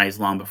person dies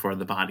long before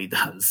the body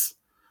does.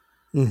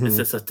 Mm-hmm.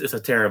 It's a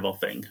terrible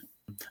thing.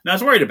 And I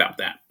was worried about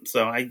that.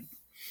 So I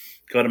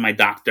go to my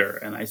doctor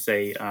and I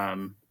say,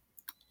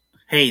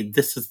 hey,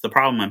 this is the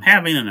problem I'm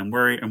having, and I'm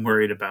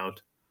worried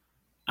about,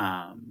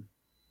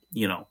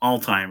 you know,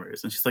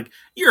 Alzheimer's. And she's like,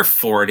 you're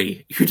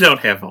 40. You don't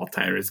have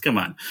Alzheimer's. Come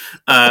on.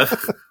 But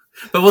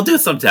we'll do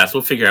some tests.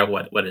 We'll figure out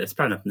what it is.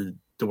 Probably nothing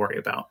to worry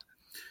about.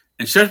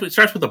 And it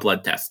starts with a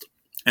blood test.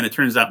 And it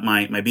turns out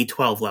my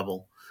B12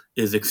 level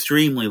is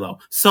extremely low.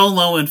 So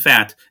low, in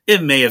fact,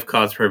 it may have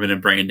caused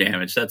permanent brain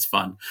damage. That's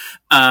fun.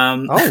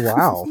 Oh,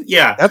 wow.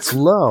 Yeah. That's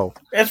low.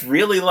 That's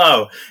really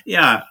low.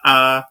 Yeah.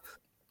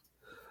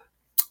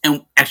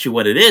 And actually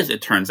what it is,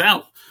 it turns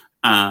out,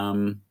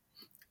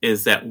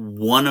 is that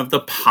one of the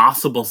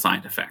possible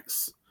side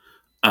effects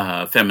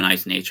of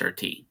feminizing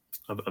HRT,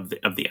 of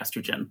the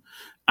estrogen,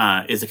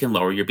 is it can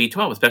lower your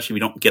B12, especially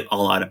if you don't get a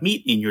lot of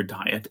meat in your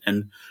diet.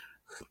 And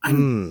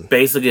I'm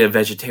basically a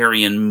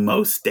vegetarian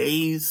most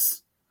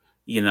days.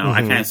 You know,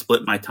 I kind of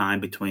split my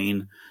time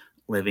between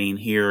living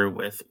here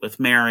with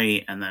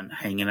Mary and then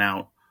hanging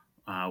out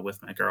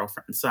with my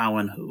girlfriend,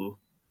 Samhain, who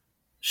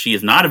she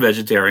is not a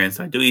vegetarian,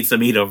 so I do eat some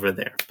meat over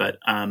there. But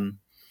my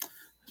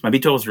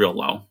B12 is real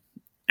low.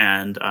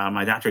 And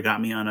my doctor got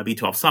me on a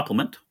B12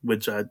 supplement,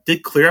 which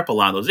did clear up a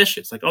lot of those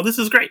issues. Like, oh, this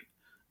is great.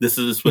 This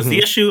was the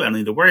issue. I don't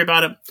need to worry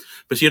about it.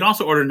 But she had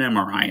also ordered an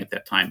MRI at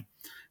that time.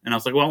 And I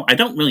was like, well, I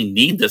don't really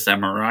need this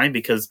MRI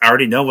because I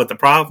already know what the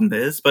problem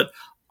is, but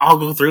I'll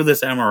go through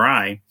this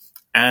MRI.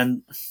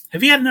 And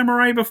have you had an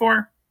MRI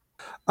before?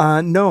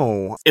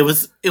 No. It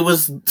was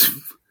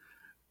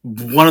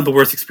one of the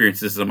worst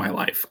experiences of my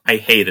life. I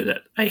hated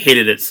it. I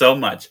hated it so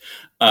much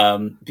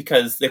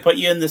because they put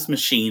you in this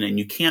machine and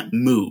you can't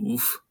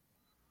move.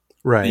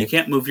 Right. You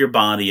can't move your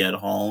body at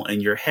all,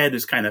 and your head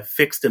is kind of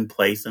fixed in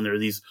place, and there are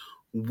these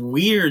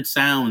weird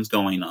sounds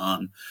going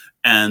on.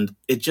 And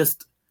it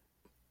just,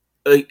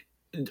 like,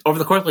 over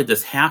the course of like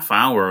this half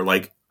hour,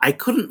 like, I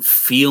couldn't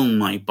feel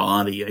my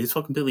body. I just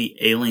felt completely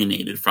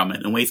alienated from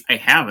it in ways I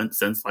haven't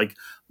since like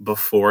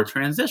before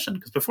transition.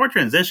 Because before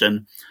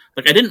transition,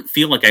 like, I didn't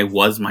feel like I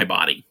was my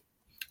body.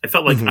 I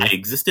felt like I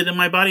existed in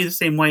my body the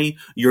same way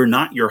you're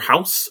not your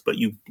house, but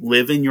you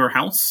live in your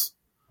house.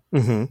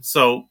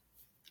 So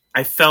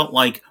I felt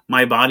like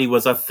my body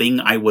was a thing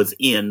I was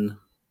in,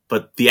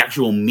 but the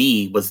actual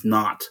me was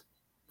not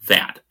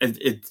that. And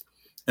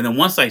then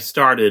once I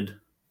started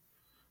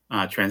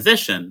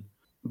transition,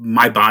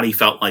 my body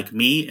felt like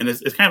me. And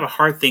it's kind of a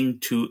hard thing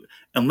to,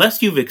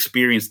 unless you've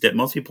experienced it,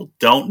 most people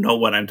don't know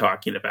what I'm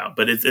talking about,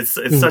 but it's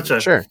such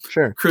a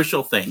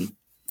crucial thing.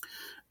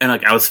 And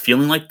like, I was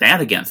feeling like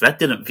that again. So that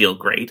didn't feel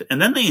great.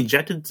 And then they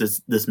injected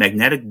this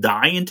magnetic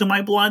dye into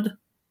my blood.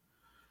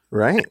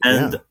 Right.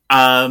 And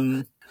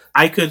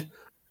I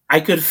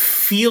could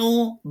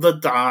feel the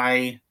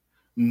dye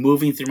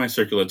moving through my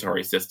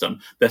circulatory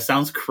system. That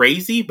sounds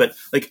crazy, but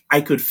like,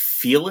 I could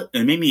feel it,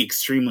 and it made me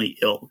extremely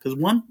ill. Because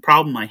one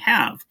problem I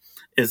have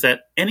is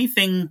that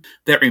anything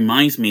that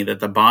reminds me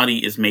that the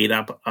body is made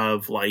up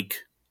of like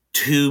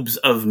tubes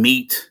of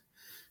meat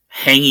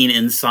hanging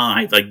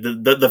inside, like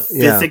the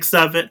physics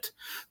of it,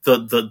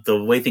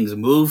 the way things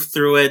move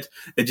through it.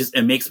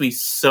 It makes me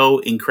so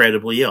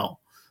incredibly ill.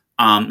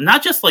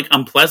 Not just like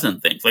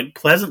unpleasant things, like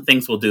pleasant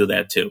things will do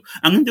that too.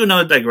 I'm going to do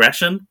another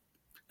digression.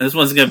 This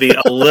one's going to be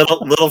a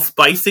little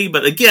spicy,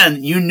 but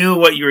again, you knew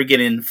what you were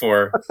getting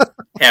for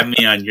having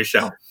me on your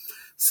show.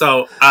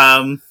 So,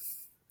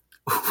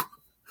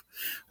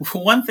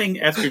 one thing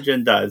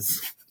estrogen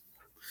does,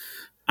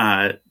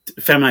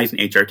 feminizing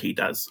HRT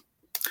does,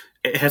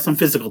 it has some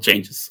physical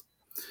changes.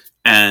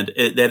 And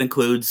that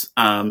includes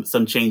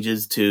some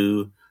changes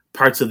to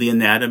parts of the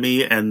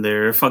anatomy and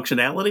their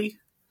functionality.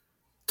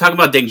 Talk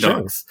about ding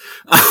dongs.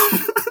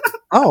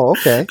 Oh,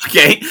 okay.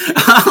 Okay.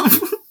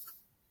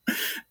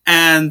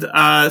 And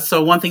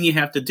so one thing you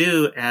have to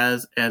do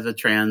as a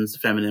trans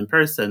feminine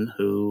person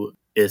who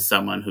is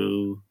someone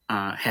who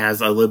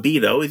has a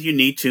libido is you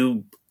need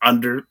to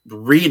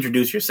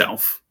reintroduce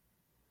yourself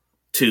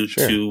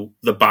to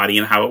the body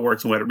and how it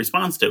works and what it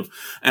responds to.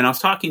 And I was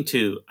talking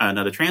to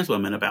another trans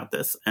woman about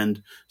this,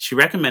 and she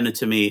recommended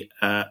to me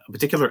a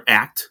particular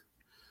act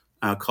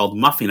called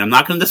muffing. I'm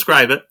not going to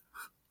describe it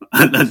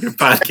on your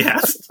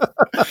podcast.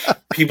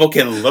 People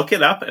can look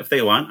it up if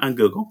they want on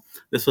Google.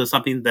 This was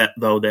something that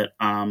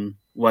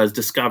was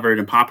discovered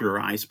and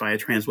popularized by a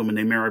trans woman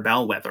named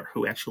Maribel Weather,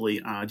 who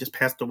actually just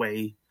passed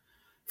away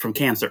from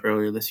cancer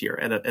earlier this year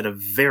at a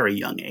very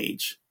young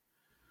age.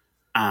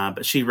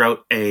 But she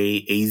wrote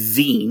a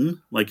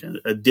zine, like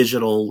a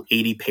digital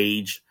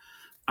 80-page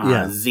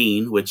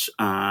zine, which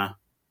I'm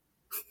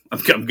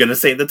going to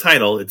say the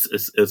title.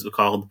 It's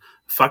called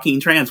Fucking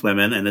Trans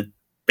Women, and it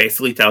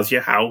basically tells you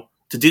how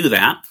to do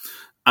that.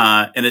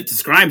 And it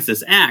describes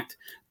this act,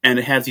 and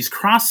it has these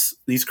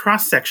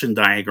cross-section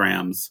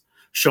diagrams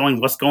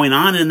showing what's going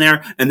on in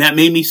there, and that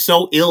made me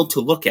so ill to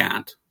look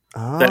at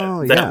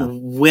that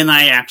when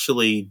I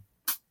actually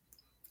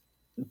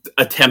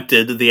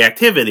attempted the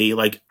activity,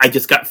 like I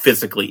just got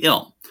physically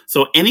ill.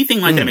 So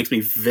anything like that makes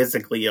me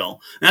physically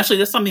ill. And actually,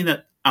 that's something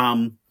that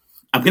I'm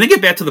going to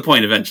get back to the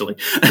point eventually.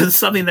 It's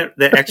something that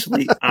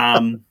actually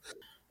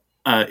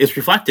is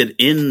reflected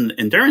in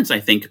Endurance, I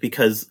think,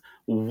 because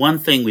one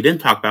thing we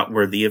didn't talk about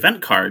were the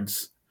event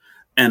cards,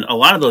 and a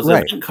lot of those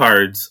event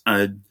cards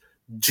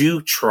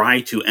do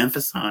try to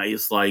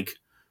emphasize like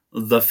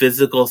the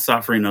physical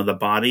suffering of the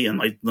body and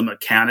like the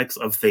mechanics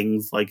of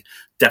things like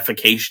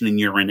defecation and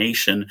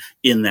urination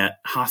in that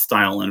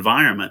hostile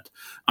environment,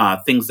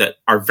 things that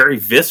are very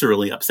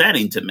viscerally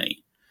upsetting to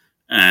me.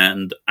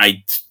 And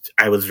I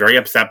was very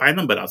upset by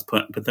them, but I was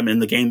put them in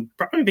the game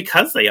probably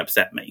because they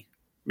upset me,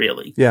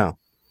 really. Yeah.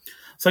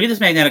 So I get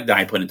this magnetic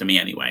dye put into me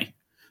anyway.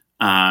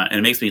 And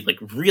it makes me like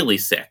really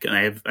sick,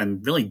 and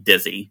I'm really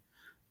dizzy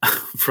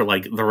for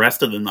like the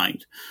rest of the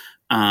night.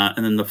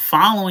 And then the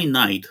following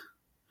night,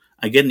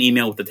 I get an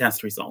email with the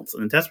test results,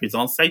 and the test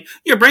results say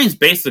your brain's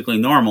basically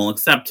normal,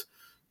 except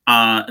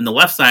in the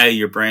left side of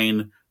your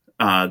brain,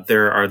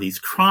 there are these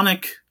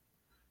chronic,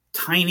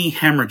 tiny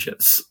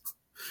hemorrhages.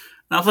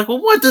 And I was like,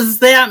 well, what does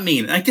that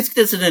mean? And I just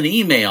get this in an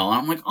email.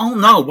 I'm like, oh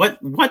no,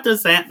 what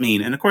does that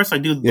mean? And of course, I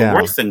do the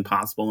worst thing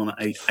possible,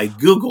 and I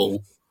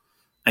Google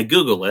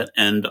it,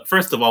 and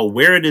first of all,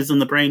 where it is in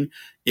the brain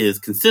is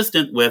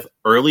consistent with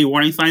early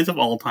warning signs of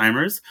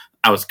Alzheimer's.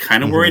 I was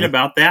kind of worried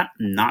about that.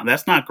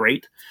 That's not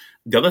great.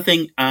 The other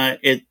thing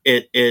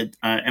it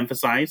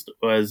emphasized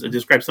was it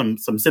described some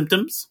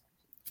symptoms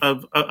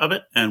of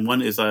it, and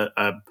one is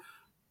a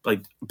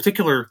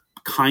particular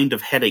kind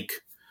of headache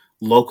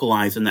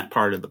localized in that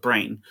part of the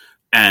brain,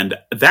 and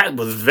that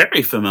was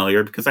very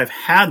familiar because I've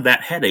had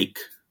that headache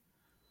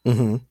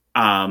since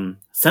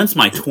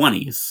my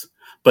 20s,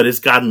 but it's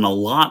gotten a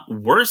lot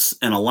worse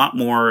and a lot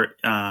more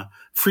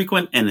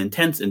frequent and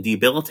intense and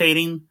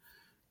debilitating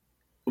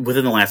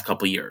within the last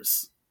couple of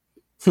years.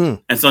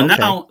 And so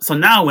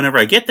now whenever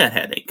I get that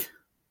headache,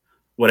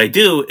 what I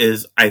do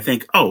is I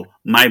think, oh,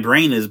 my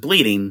brain is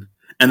bleeding.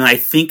 And then I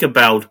think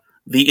about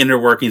the inner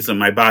workings of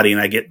my body and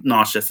I get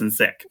nauseous and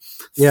sick.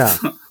 Yeah.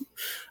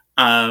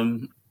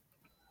 And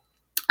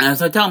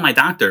so I tell my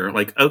doctor,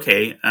 like,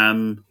 okay,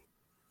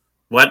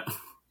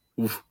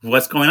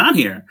 what's going on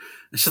here?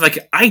 And she's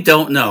like, I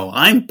don't know.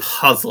 I'm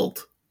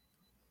puzzled.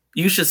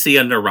 You should see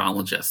a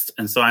neurologist.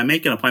 And so I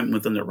make an appointment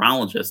with a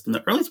neurologist, and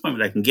the earliest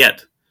appointment I can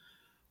get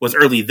was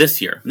early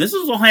this year. And this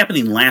was all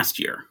happening last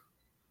year.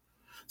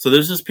 So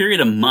there's this period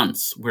of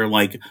months where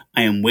like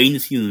I am waiting to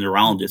see the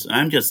neurologist, and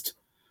I'm just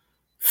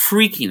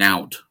freaking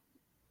out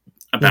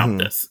about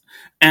this.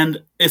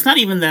 And it's not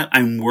even that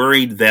I'm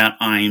worried that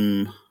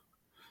I'm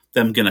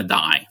going to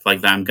die,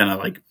 like that I'm going to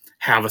like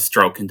have a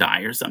stroke and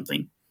die or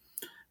something.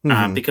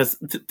 Because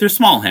they're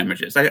small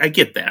hemorrhages. I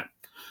get that.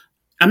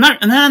 I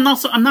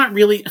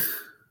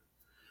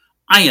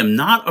am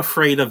not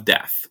afraid of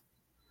death.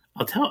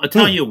 I'll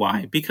tell you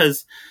why.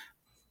 Because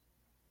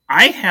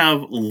I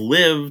have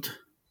lived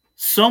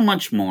so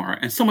much more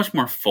and so much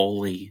more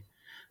fully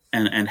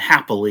and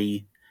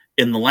happily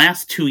in the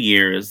last 2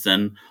 years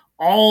than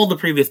all the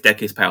previous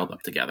decades piled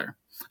up together.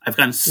 I've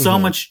gotten so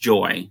much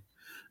joy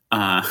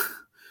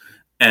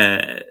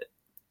and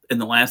in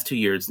the last 2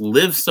 years,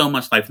 lived so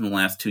much life in the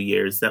last 2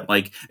 years that,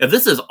 like, if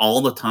this is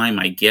all the time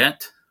I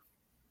get,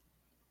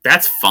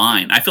 that's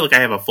fine. I feel like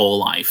I have a full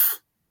life.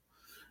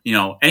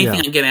 Anything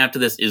I get after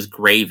this is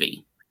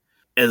gravy.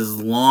 As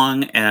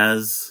long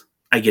as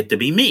I get to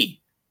be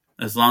me.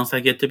 As long as I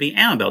get to be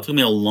Annabelle. It took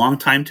me a long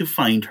time to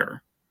find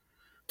her.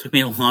 It took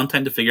me a long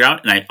time to figure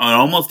out, and it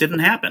almost didn't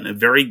happen. It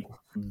very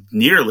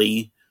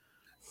nearly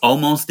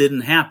almost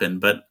didn't happen,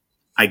 but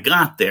I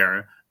got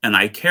there, and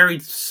I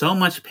carried so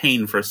much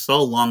pain for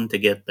so long to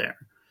get there.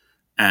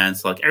 And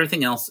so, like,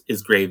 everything else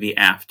is gravy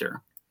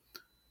after.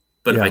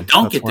 But if I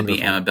don't get to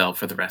be Annabelle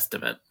for the rest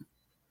of it,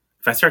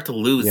 if I start to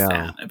lose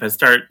that, if I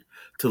start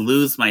to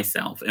lose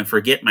myself and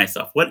forget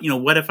myself,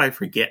 what if I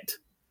forget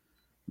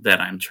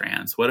that I'm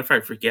trans? What if I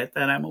forget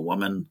that I'm a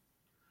woman?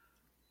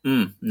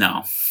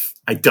 No,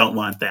 I don't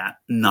want that.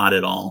 Not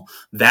at all.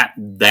 That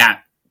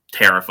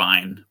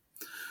terrifying.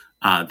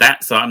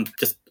 So I'm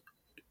just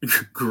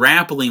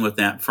grappling with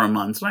that for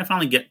months. When I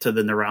finally get to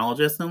the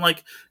neurologist, and I'm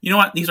like, you know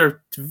what? These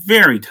are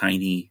very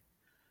tiny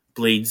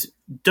bleeds.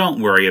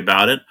 Don't worry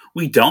about it.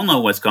 We don't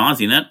know what's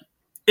causing it.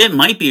 It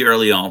might be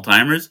early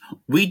Alzheimer's.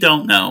 We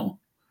don't know.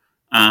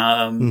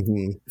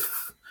 We're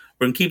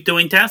going to keep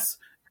doing tests.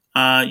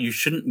 You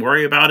shouldn't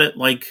worry about it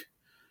like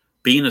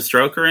being a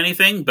stroke or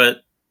anything,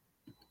 but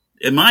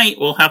it might.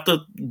 We'll have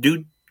to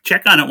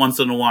check on it once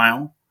in a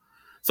while.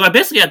 So I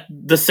basically had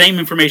the same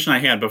information I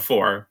had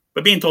before,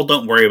 but being told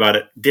don't worry about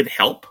it did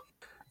help.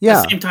 Yeah.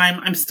 At the same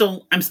time,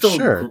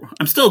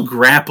 I'm still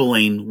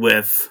grappling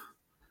with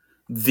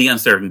the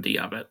uncertainty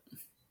of it.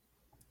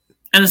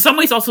 And in some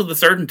ways also the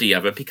certainty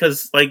of it,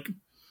 because, like,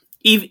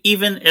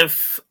 even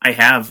if I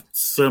have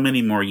so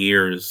many more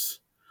years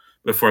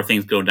before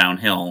things go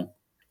downhill,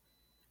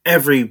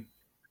 every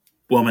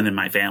woman in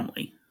my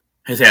family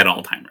has had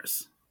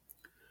Alzheimer's.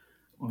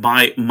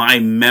 My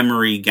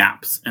memory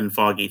gaps and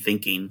foggy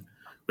thinking,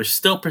 which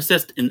still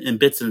persist in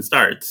bits and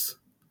starts,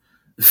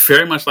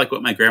 very much like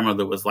what my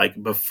grandmother was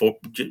like before,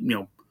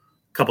 a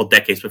couple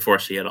decades before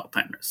she had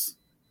Alzheimer's.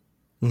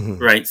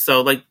 Right?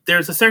 So, like,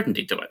 there's a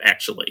certainty to it,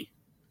 actually.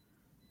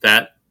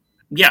 That,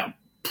 yeah,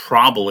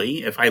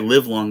 probably, if I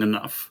live long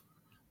enough,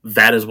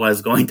 that is what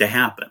is going to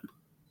happen.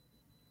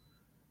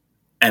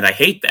 And I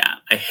hate that.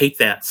 I hate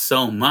that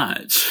so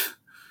much.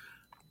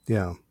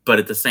 Yeah. But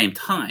at the same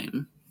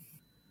time,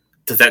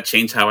 does that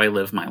change how I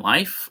live my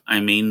life? I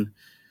mean,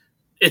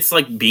 it's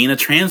like being a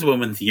trans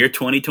woman in the year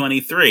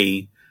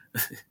 2023.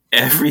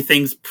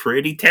 Everything's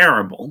pretty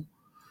terrible.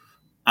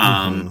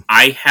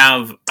 I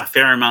have a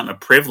fair amount of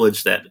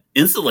privilege that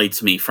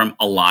insulates me from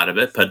a lot of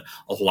it, but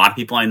a lot of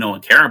people I know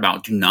and care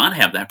about do not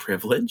have that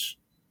privilege.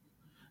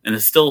 And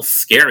it's still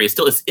scary.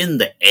 It's in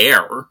the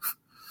air.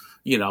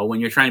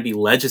 When you're trying to be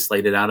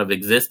legislated out of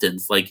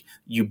existence, like,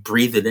 you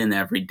breathe it in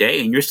every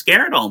day and you're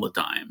scared all the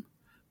time.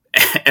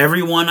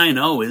 Everyone I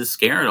know is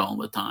scared all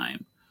the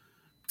time.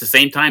 At the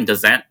same time,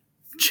 does that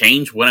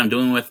change what I'm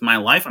doing with my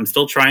life? I'm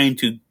still trying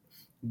to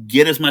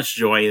get as much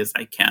joy as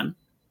I can.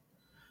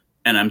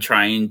 And I'm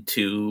trying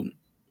to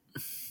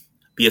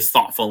be as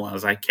thoughtful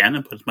as I can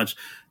and put as much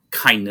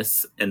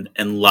kindness and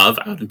love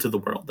out into the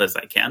world as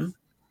I can.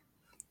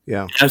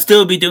 Yeah. And I'll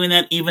still be doing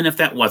that even if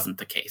that wasn't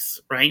the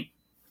case, right?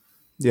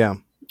 Yeah.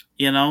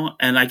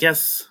 And I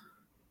guess,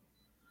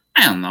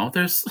 I don't know,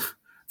 there's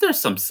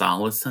some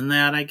solace in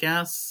that, I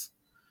guess.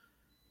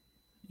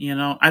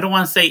 I don't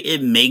want to say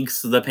it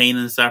makes the pain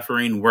and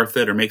suffering worth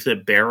it or makes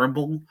it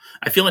bearable.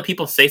 I feel like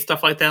people say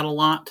stuff like that a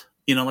lot.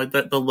 Like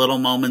that the little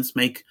moments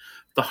make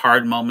the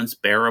hard moments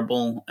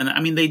bearable. And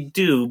I mean, they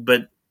do,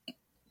 but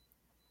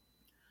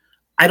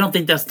I don't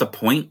think that's the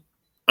point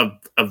of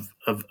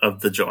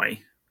the joy.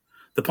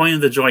 The point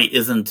of the joy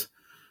isn't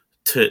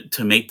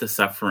to make the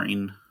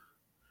suffering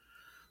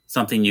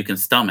something you can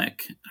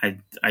stomach.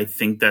 I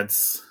think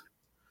that's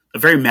a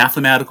very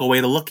mathematical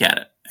way to look at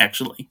it,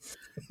 actually.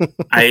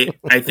 I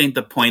think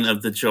the point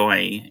of the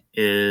joy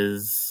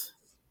is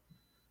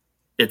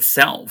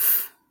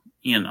itself,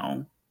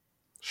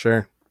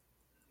 Sure.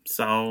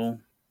 So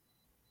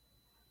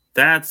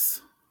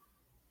that's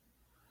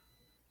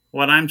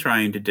what I'm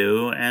trying to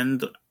do,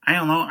 and I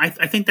don't know. I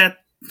think that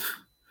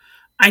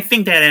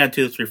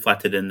attitude is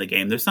reflected in the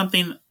game. There's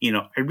something,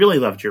 I really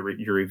loved your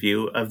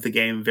review of the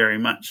game very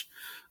much,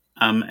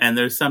 and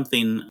there's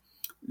something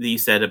that you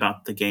said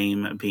about the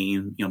game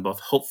being,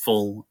 both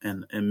hopeful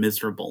and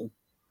miserable,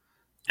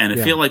 and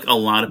I feel like a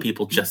lot of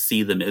people just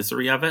see the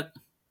misery of it,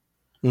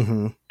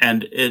 and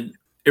it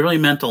really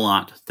meant a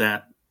lot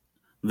that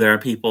there are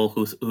people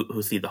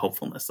who see the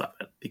hopefulness of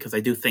it, because I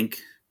do think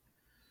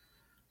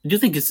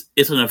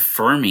it's an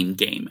affirming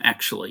game,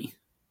 actually.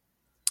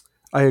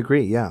 I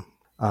agree. Yeah.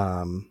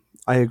 I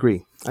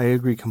agree. I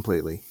agree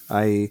completely.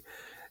 I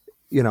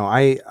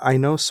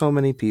know so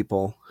many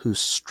people who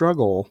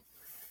struggle,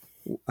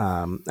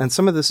 and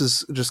some of this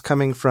is just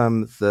coming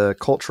from the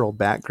cultural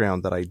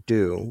background that I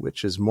do,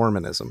 which is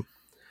Mormonism,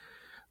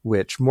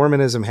 which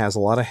Mormonism has a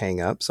lot of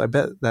hangups. I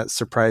bet that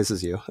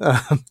surprises you.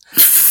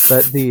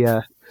 But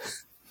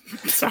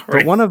Sorry.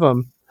 But one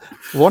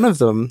of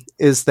them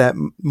is that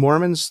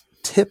Mormons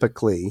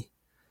typically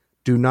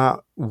do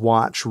not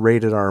watch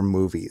rated R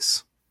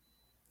movies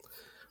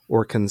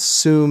or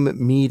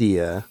consume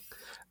media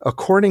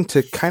according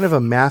to kind of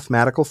a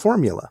mathematical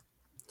formula.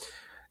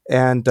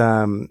 And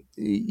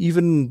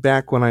even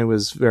back when I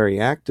was very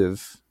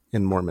active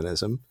in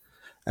Mormonism,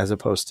 as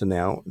opposed to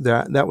now,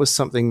 that was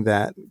something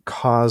that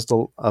caused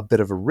a bit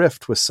of a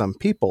rift with some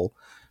people,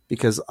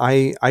 because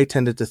I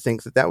tended to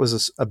think that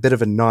was a bit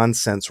of a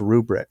nonsense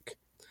rubric.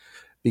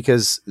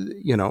 Because,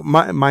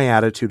 my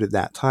attitude at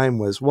that time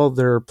was, well,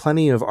 there are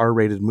plenty of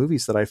R-rated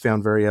movies that I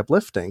found very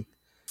uplifting.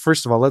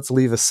 First of all, let's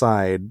leave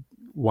aside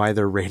why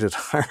they're rated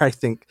R. I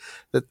think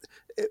that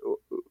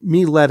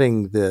me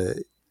letting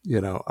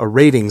a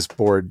ratings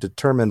board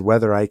determine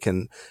whether I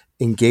can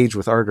engage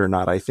with art or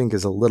not, I think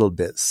is a little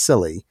bit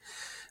silly.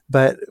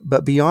 But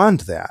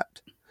beyond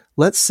that,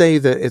 let's say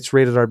that it's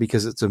rated R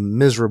because it's a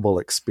miserable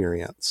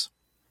experience.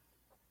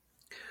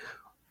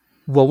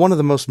 Well, one of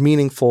the most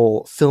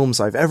meaningful films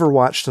I've ever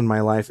watched in my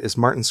life is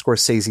Martin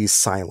Scorsese's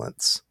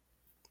Silence.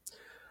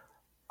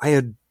 I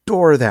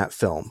adore that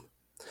film.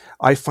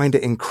 I find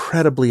it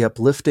incredibly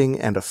uplifting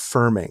and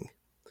affirming.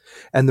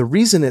 And the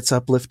reason it's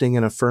uplifting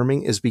and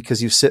affirming is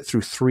because you sit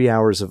through 3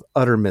 hours of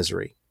utter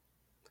misery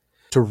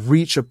to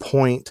reach a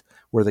point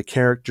where the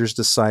characters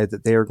decide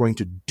that they are going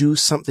to do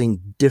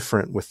something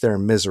different with their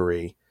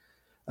misery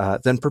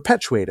than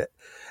perpetuate it.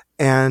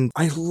 And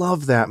I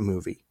love that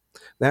movie.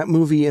 That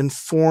movie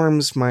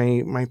informs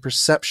my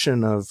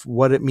perception of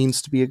what it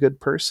means to be a good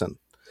person.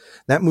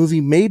 That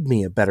movie made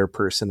me a better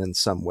person in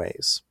some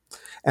ways.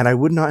 And I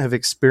would not have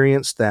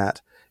experienced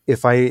that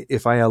if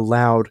I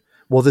allowed,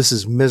 well, this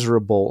is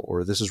miserable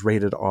or this is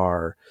rated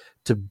R,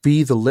 to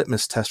be the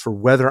litmus test for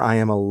whether I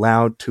am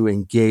allowed to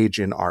engage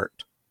in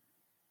art.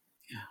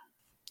 Yeah.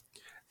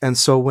 And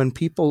so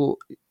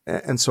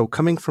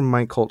coming from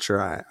my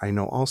culture, I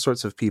know all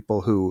sorts of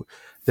people who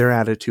their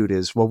attitude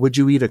is, well, would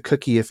you eat a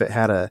cookie if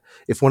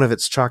if one of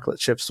its chocolate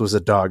chips was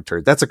a dog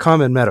turd? That's a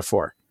common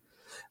metaphor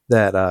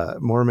that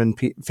Mormon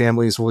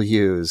families will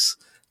use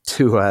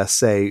to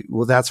say,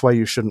 well, that's why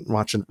you shouldn't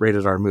watch a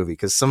rated R movie,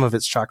 because some of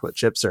its chocolate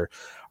chips are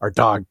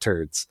dog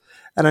turds.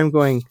 And I'm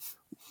going,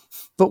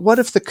 but what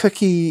if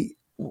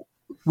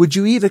would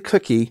you eat a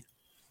cookie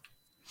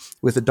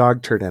with a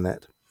dog turd in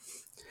it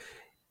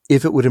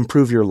if it would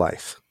improve your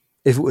life,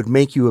 if it would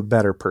make you a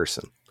better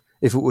person,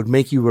 if it would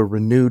make you a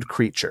renewed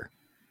creature?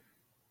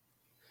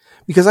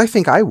 Because I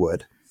think I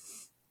would,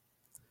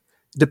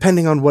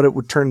 depending on what it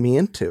would turn me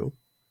into.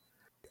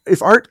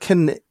 If art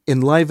can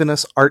enliven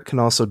us, art can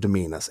also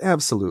demean us.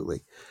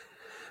 Absolutely.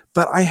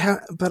 But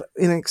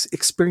in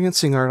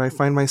experiencing art, I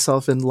find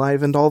myself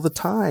enlivened all the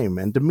time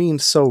and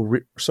demeaned so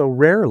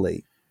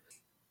rarely.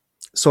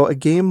 So a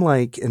game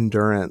like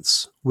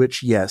Endurance,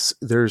 which, yes,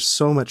 there's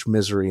so much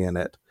misery in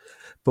it,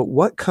 but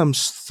what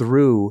comes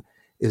through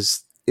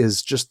is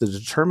just the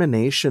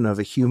determination of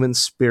a human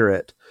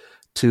spirit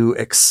to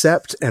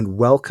accept and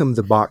welcome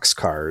the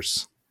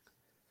boxcars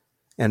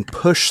and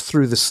push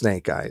through the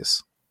snake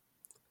eyes.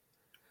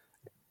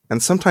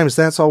 And sometimes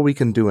that's all we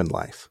can do in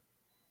life.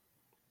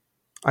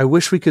 I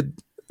wish we could,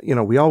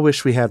 we all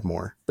wish we had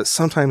more, but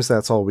sometimes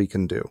that's all we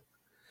can do.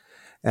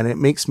 And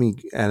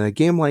and a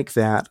game like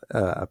that,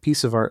 a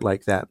piece of art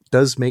like that,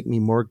 does make me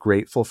more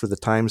grateful for the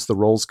times the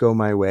rolls go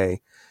my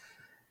way,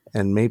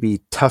 and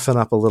maybe toughen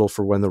up a little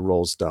for when the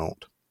rolls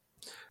don't.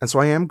 And so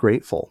I am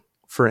grateful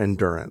for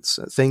Endurance.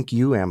 Thank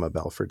you,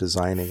 Amabel, for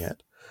designing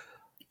it.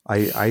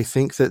 I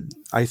think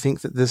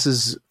that this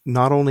is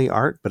not only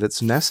art, but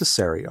it's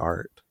necessary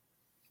art.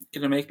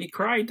 You're gonna make me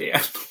cry,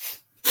 Dan.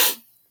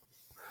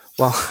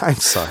 Well, I'm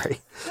sorry.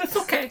 That's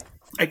okay.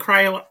 I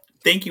cry a lot.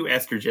 Thank you,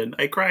 estrogen.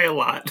 I cry a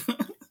lot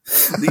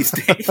these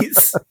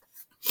days.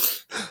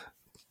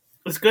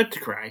 It's good to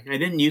cry. I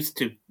didn't used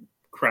to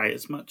cry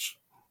as much,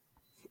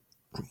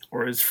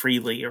 or as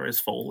freely, or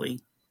as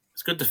fully.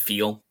 It's good to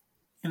feel,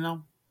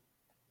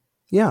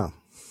 Yeah.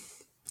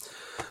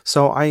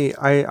 So I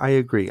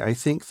agree. I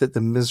think that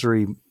the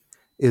misery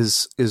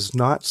is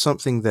not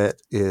something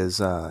that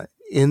is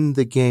in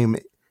the game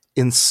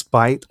in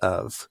spite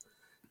of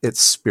its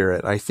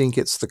spirit. I think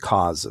it's the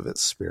cause of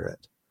its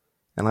spirit.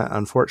 And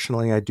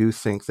unfortunately, I do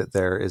think that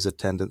there is a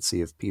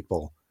tendency of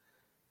people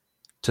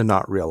to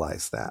not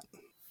realize that.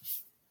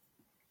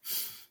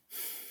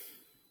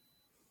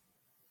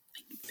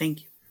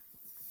 Thank you.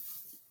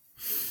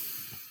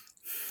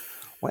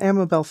 Well,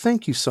 Amabel,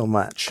 thank you so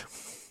much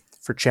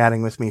for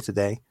chatting with me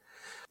today.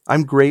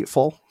 I'm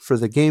grateful for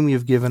the game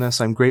you've given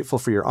us. I'm grateful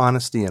for your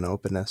honesty and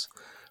openness,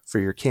 for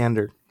your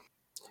candor.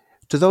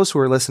 To those who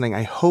are listening,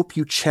 I hope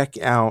you check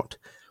out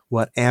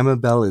what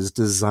Amabel is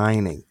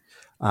designing.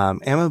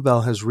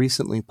 Amabel has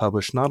recently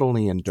published not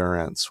only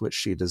Endurance, which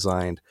she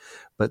designed,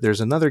 but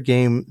there's another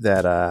game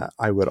that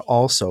I would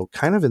also,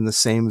 kind of in the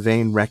same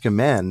vein,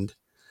 recommend,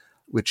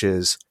 which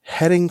is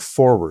Heading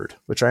Forward,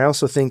 which I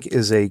also think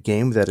is a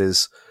game that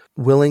is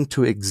willing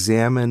to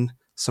examine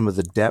some of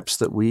the depths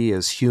that we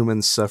as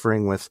humans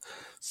suffering with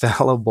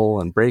fallible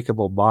and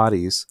breakable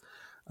bodies.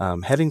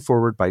 Heading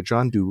Forward by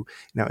John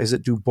Now, is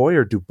it Dubois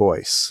or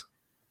Dubois?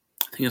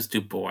 I think it's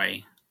Dubois.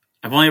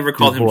 I've only ever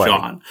called him Dubois.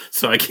 John,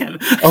 so I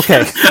can't.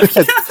 Okay.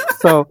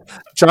 So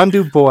John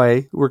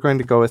Dubois, we're going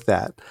to go with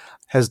that,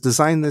 has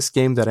designed this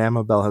game that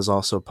Amabel has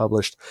also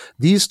published.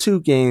 These two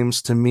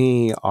games, to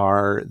me,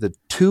 are the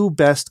two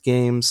best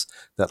games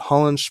that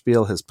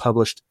Hollandspiele has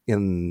published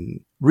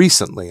in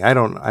recently. I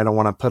don't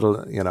want to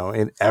put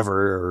in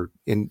ever or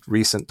in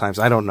recent times.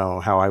 I don't know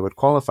how I would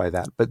qualify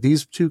that, but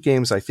these two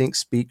games, I think,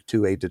 speak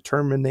to a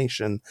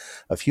determination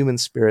of human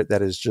spirit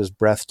that is just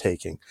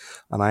breathtaking.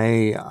 And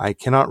I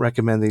cannot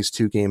recommend these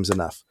two games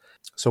enough.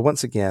 So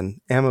once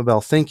again,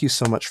 Amabel, thank you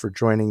so much for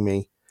joining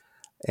me,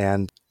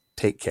 and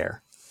take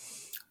care.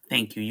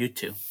 Thank you. You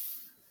too.